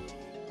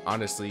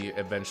 Honestly,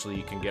 eventually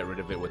you can get rid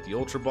of it with the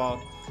Ultra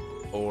Ball,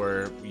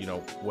 or, you know,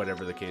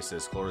 whatever the case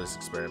is, Florida's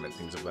Experiment,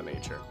 things of that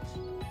nature.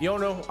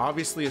 Iono,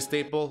 obviously a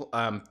staple.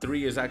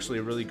 3 is actually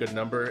a really good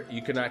number.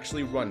 You can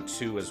actually run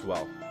 2 as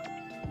well,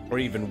 or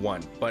even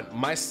 1. But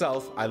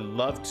myself, I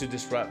love to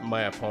disrupt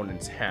my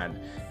opponent's hand,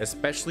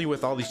 especially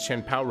with all these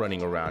Chien Pao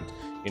running around.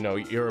 You know,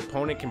 your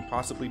opponent can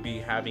possibly be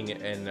having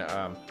it in,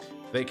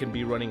 they can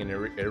be running an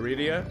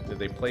Iridia. If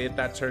they play it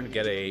that turn,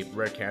 get a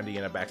rare candy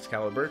and a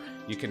Baxcalibur,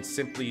 you can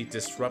simply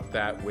disrupt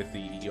that with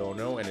the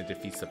Iono and it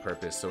defeats the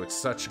purpose. So it's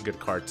such a good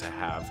card to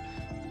have.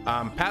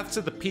 Path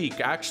to the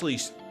Peak, actually,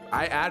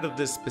 I added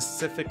this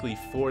specifically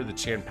for the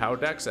Chien Pao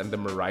decks and the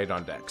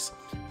Miraidon decks.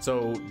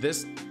 So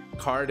this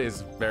card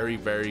is very,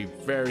 very,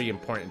 very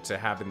important to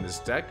have in this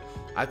deck.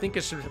 I think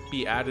it should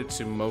be added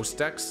to most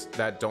decks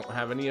that don't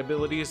have any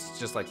abilities,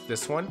 just like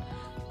this one.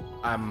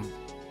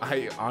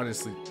 I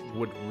honestly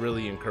would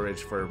really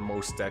encourage for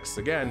most decks,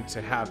 again,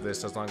 to have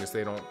this as long as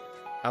they don't,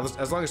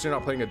 as long as you're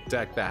not playing a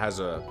deck that has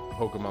a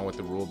Pokemon with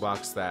the rule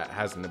box that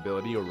has an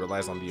ability or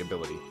relies on the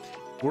ability.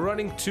 We're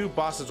running 2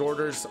 Boss's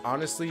Orders.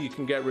 Honestly, you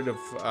can get rid of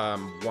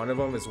one of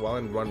them as well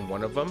and run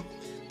 1 of them.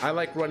 I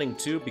like running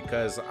 2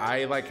 because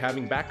I like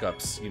having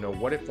backups. You know,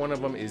 what if one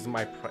of them is in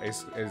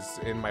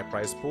my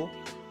prize pool?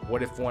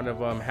 What if one of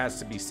them has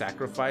to be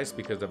sacrificed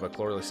because of a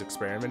Florida's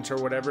Experiment or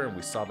whatever? And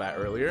we saw that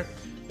earlier.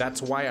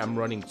 That's why I'm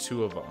running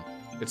 2 of them.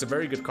 It's a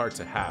very good card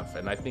to have,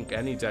 and I think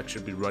any deck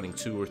should be running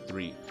 2 or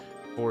 3.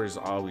 4 is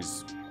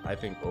always, I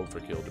think,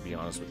 overkill, to be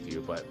honest with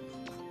you, but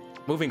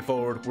Moving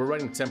forward, we're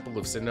running Temple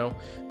of Sinnoh.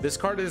 This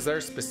card is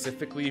there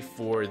specifically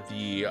for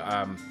the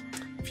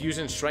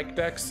Fusion Strike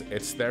decks.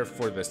 It's there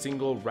for the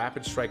single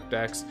Rapid Strike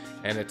decks,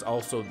 and it's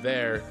also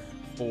there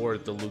for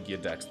the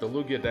Lugia decks. The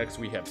Lugia decks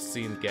we have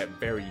seen get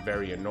very,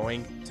 very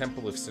annoying.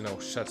 Temple of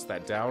Sinnoh shuts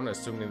that down,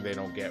 assuming they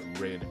don't get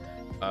rid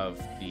of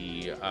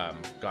the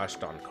Gosh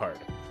Darn card.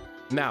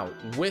 Now,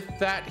 with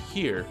that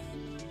here,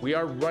 we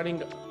are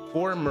running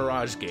 4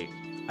 Mirage Gate.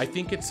 I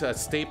think it's a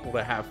staple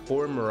to have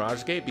 4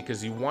 Mirage Gate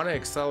because you want to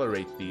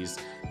accelerate these,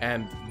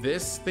 and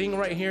this thing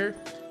right here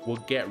will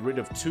get rid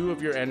of 2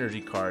 of your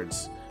energy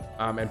cards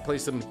and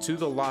place them to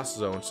the Lost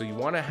Zone. So you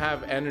want to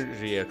have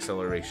energy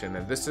acceleration,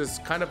 and this is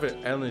kind of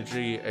an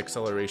energy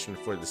acceleration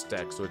for this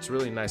deck, so it's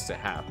really nice to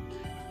have.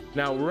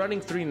 Now, we're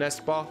running 3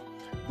 Nest Ball.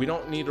 We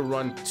don't need to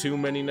run too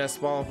many Nest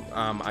Ball.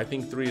 I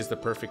think 3 is the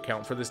perfect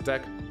count for this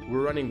deck.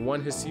 We're running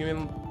 1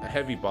 Hisuian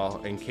Heavy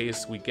Ball in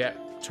case we get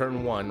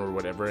turn 1 or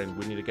whatever and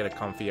we need to get a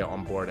Comfey out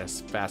on board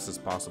as fast as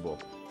possible.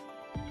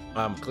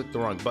 Click the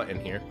wrong button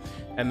here.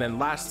 And then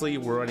lastly,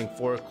 we're running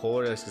 4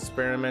 Colorless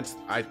Experiments.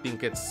 I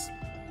think it's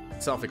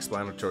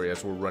self-explanatory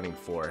as we're running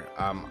 4.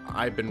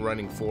 I've been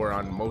running 4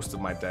 on most of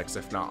my decks,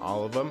 if not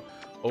all of them,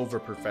 over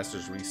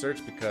Professor's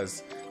Research,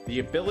 because the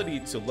ability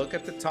to look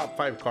at the top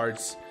 5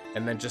 cards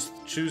and then just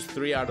choose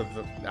 3 out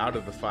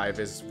of the 5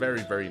 is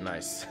very, very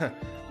nice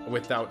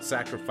without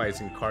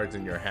sacrificing cards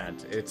in your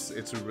hand. It's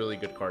a really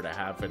good card to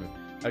have, and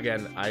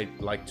again, I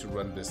like to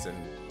run this in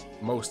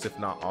most, if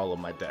not all, of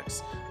my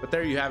decks. But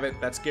there you have it.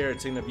 That's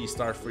Giratina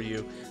VSTAR for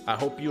you. I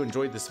hope you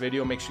enjoyed this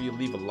video. Make sure you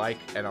leave a like,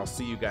 and I'll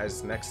see you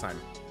guys next time.